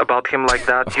talk about him like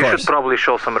that. You course. should probably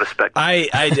show some respect.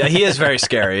 He is very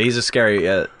scary. He's a scary.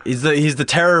 He's the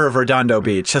terror of Redondo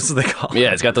Beach. That's what they call him.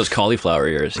 Yeah, it's got those cauliflower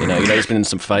ears. You know, he's been in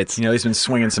some fights. He's been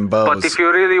swinging some bows. But if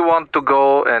you really want to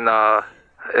go and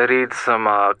read some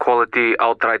quality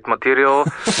outright material,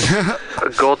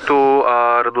 go to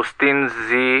Radostin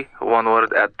Z, one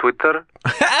word, at Twitter.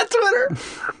 At Twitter.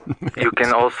 You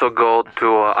can also go to.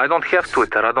 I don't have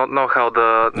Twitter. I don't know how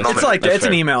the. It's like it's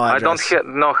an email I address.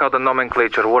 don't know how the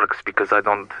nomenclature works because I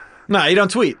don't. No, you don't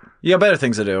tweet. You got better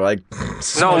things to do. Like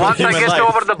No, once I human get life.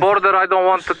 over the border, I don't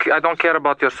want to. I don't care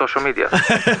about your social media.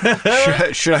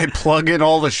 Should I plug in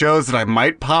all the shows that I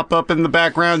might pop up in the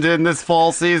background in this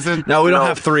fall season? No, we don't No.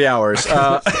 have 3 hours.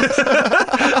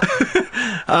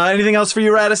 Anything else for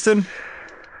you, Radiston?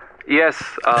 Yes,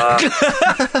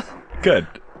 Good.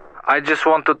 I just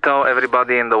want to tell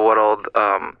everybody in the world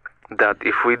that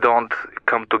if we don't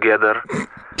come together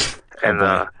and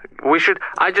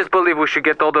I just believe we should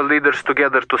get all the leaders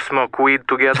together to smoke weed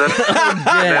together.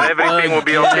 Then everything will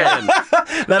be okay.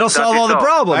 That'll solve all the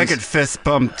problems. I could fist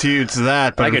bump you to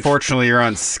that, but unfortunately you're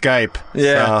on Skype.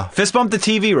 Yeah. So. Fist bump the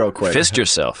TV real quick. Fist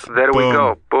yourself. There we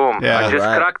go. Boom. Yeah. I just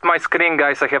cracked my screen,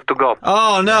 guys. I have to go.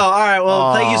 Oh, no. All right.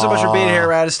 Well, thank you so much for being here,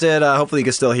 Radiston. Hopefully you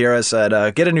can still hear us.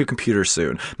 And get a new computer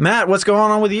soon. Matt, what's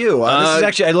going on with you? This is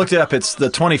actually, I looked it up. It's the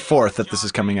 24th that this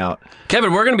is coming out.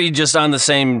 Kevin, we're going to be just on the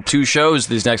same 2 shows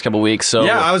these next couple weeks. So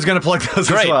Yeah, I was going to plug those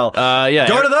great. as well. Yeah,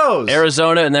 Go to those.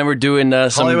 Arizona, and then we're doing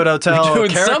some Hollywood Hotel we're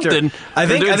doing character. something. I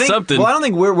think something. Well, I don't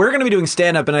think we're going to be doing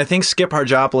stand up, and I think Skip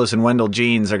Harjopoulos and Wendell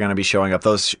Jeans are going to be showing up.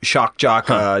 Those shock jock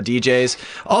DJs.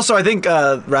 Also, I think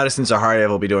Radiston Zahariev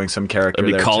will be doing some character.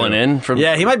 He'll be there calling too. in from.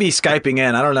 Yeah, he might be Skyping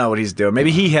in. I don't know what he's doing.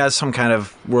 Maybe he has some kind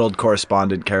of world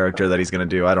correspondent character that he's going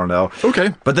to do. I don't know.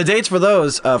 Okay. But the dates for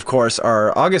those, of course,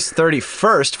 are August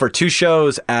 31st for 2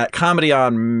 shows at Comedy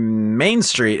on Main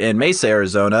Street in Mesa,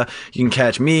 Arizona. You can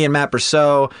catch me and Matt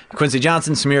Brousseau, Quincy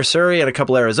Johnson, Samir Suri, and a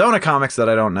couple Arizona comics that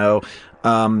I don't know.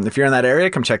 If you're in that area,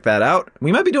 come check that out.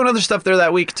 We might be doing other stuff there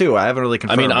that week too. I haven't really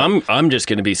confirmed. I mean, I'm just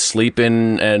going to be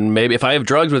sleeping, and maybe if I have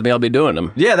drugs with me, I'll be doing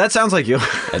them. Yeah, that sounds like you.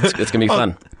 It's going to be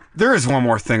fun. There is one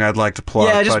more thing I'd like to plug.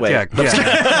 Yeah, just but wait.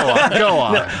 Go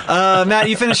on. Matt,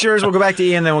 you finish yours. We'll go back to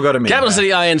Ian, then we'll go to me. Capital City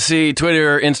INC,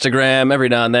 Twitter, Instagram. Every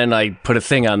now and then, I put a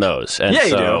thing on those. And Yeah, you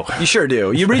so, do. You sure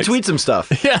do. You retweet some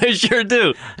stuff. Yeah, I sure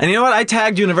do. And you know what? I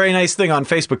tagged you in a very nice thing on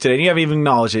Facebook today, and you haven't even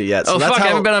acknowledged it yet. So Oh, that's fuck, I how,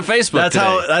 haven't been on Facebook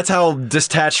today. That's how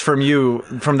detached from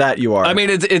that you are. I mean,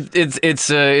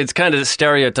 it's kind of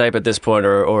stereotype at this point,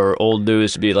 or old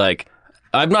news to be like,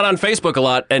 I'm not on Facebook a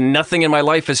lot, and nothing in my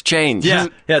life has changed. yeah,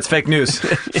 it's fake news.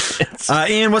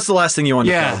 Ian, what's the last thing you wanted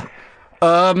to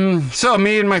Yeah. So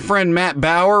me and my friend Matt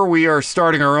Bauer, we are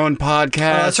starting our own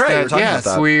podcast. that's right. We were talking about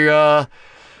that.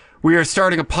 We are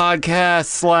starting a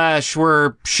podcast /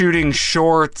 we're shooting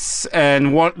shorts,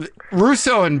 and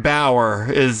Russo and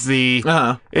Bauer is the.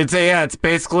 It's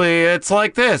basically it's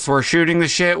like this. We're shooting the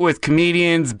shit with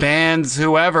comedians, bands,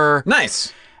 whoever.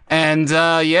 Nice. And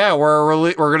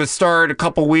we're gonna start a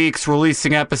couple weeks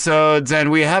releasing episodes, and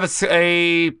we have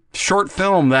a short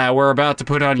film that we're about to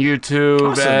put on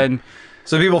YouTube. Awesome. And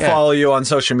So people follow you on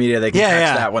social media. They can catch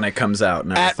Yeah. that when it comes out.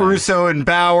 And at everything. Russo and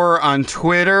Bauer on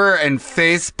Twitter and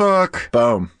Facebook.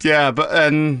 Boom. Yeah,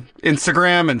 and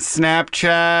Instagram and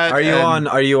Snapchat. Are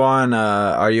you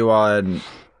on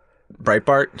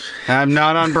Breitbart? I'm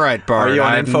not on Breitbart. Are you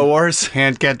on I InfoWars?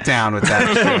 Can't get down with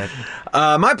that shit.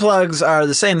 My plugs are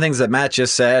the same things that Matt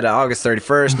just said. August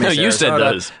 31st. No, Mesa, you said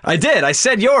Arizona. those. I did. I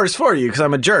said yours for you because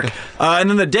I'm a jerk. And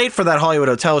then the date for that Hollywood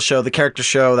Hotel show, the character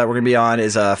show that we're going to be on,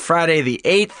 is Friday the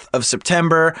 8th of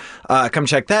September. Come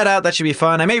check that out. That should be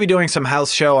fun. I may be doing some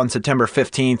house show on September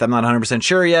 15th. I'm not 100%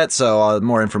 sure yet, so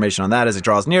more information on that as it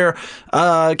draws near.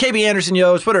 KB Anderson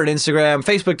Yo, Twitter and Instagram,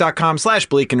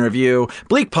 Facebook.com/Bleak and Review,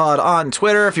 BleakPod on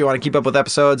Twitter if you want to keep up with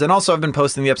episodes. And also, I've been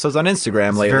posting the episodes on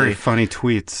Instagram lately. Very funny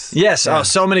tweets. Yes. Oh,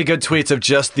 so many good tweets of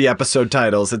just the episode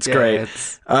titles. It's great.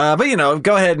 But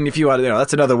go ahead and if you want to,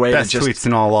 that's another way Best to just tweets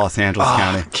in all Los Angeles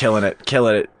County. killing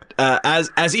it.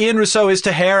 As Ian Rousseau is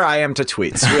to hair, I am to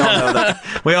tweets. We all know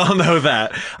that. We all know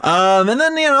that. And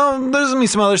then, there's going to be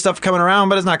some other stuff coming around,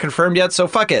 but it's not confirmed yet, so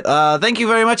fuck it. Thank you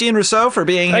very much, Ian Rousseau, for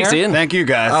being Thanks, here. Ian. Thank you,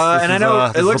 guys. And I know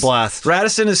this it looks is a blast.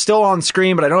 Radisson is still on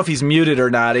screen, but I don't know if he's muted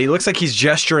or not. He looks like he's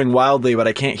gesturing wildly, but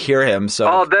I can't hear him. So.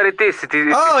 Oh, there it is. It's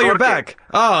you're working. back.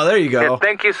 Oh, there you go. Yeah,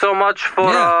 thank you so much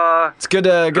for It's good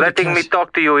to letting me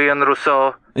talk to you, Ian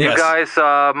Rousseau. Yes. You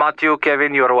guys, Matthew,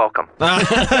 Kevin, you're welcome.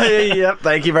 Yep,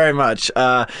 thank you very much.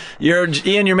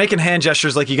 Ian, you're making hand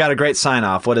gestures like you got a great sign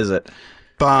off. What is it?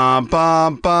 Bum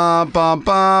bum bum bum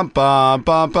bum bum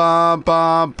bum bum bum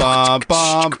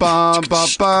bum bum bum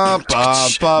bum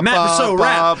bum. Matt Rousseau,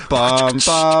 rap. Bum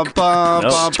bum bum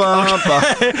bum bum.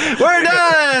 We're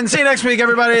done. See you next week,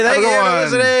 everybody. Thank you for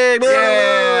listening.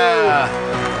 Yeah.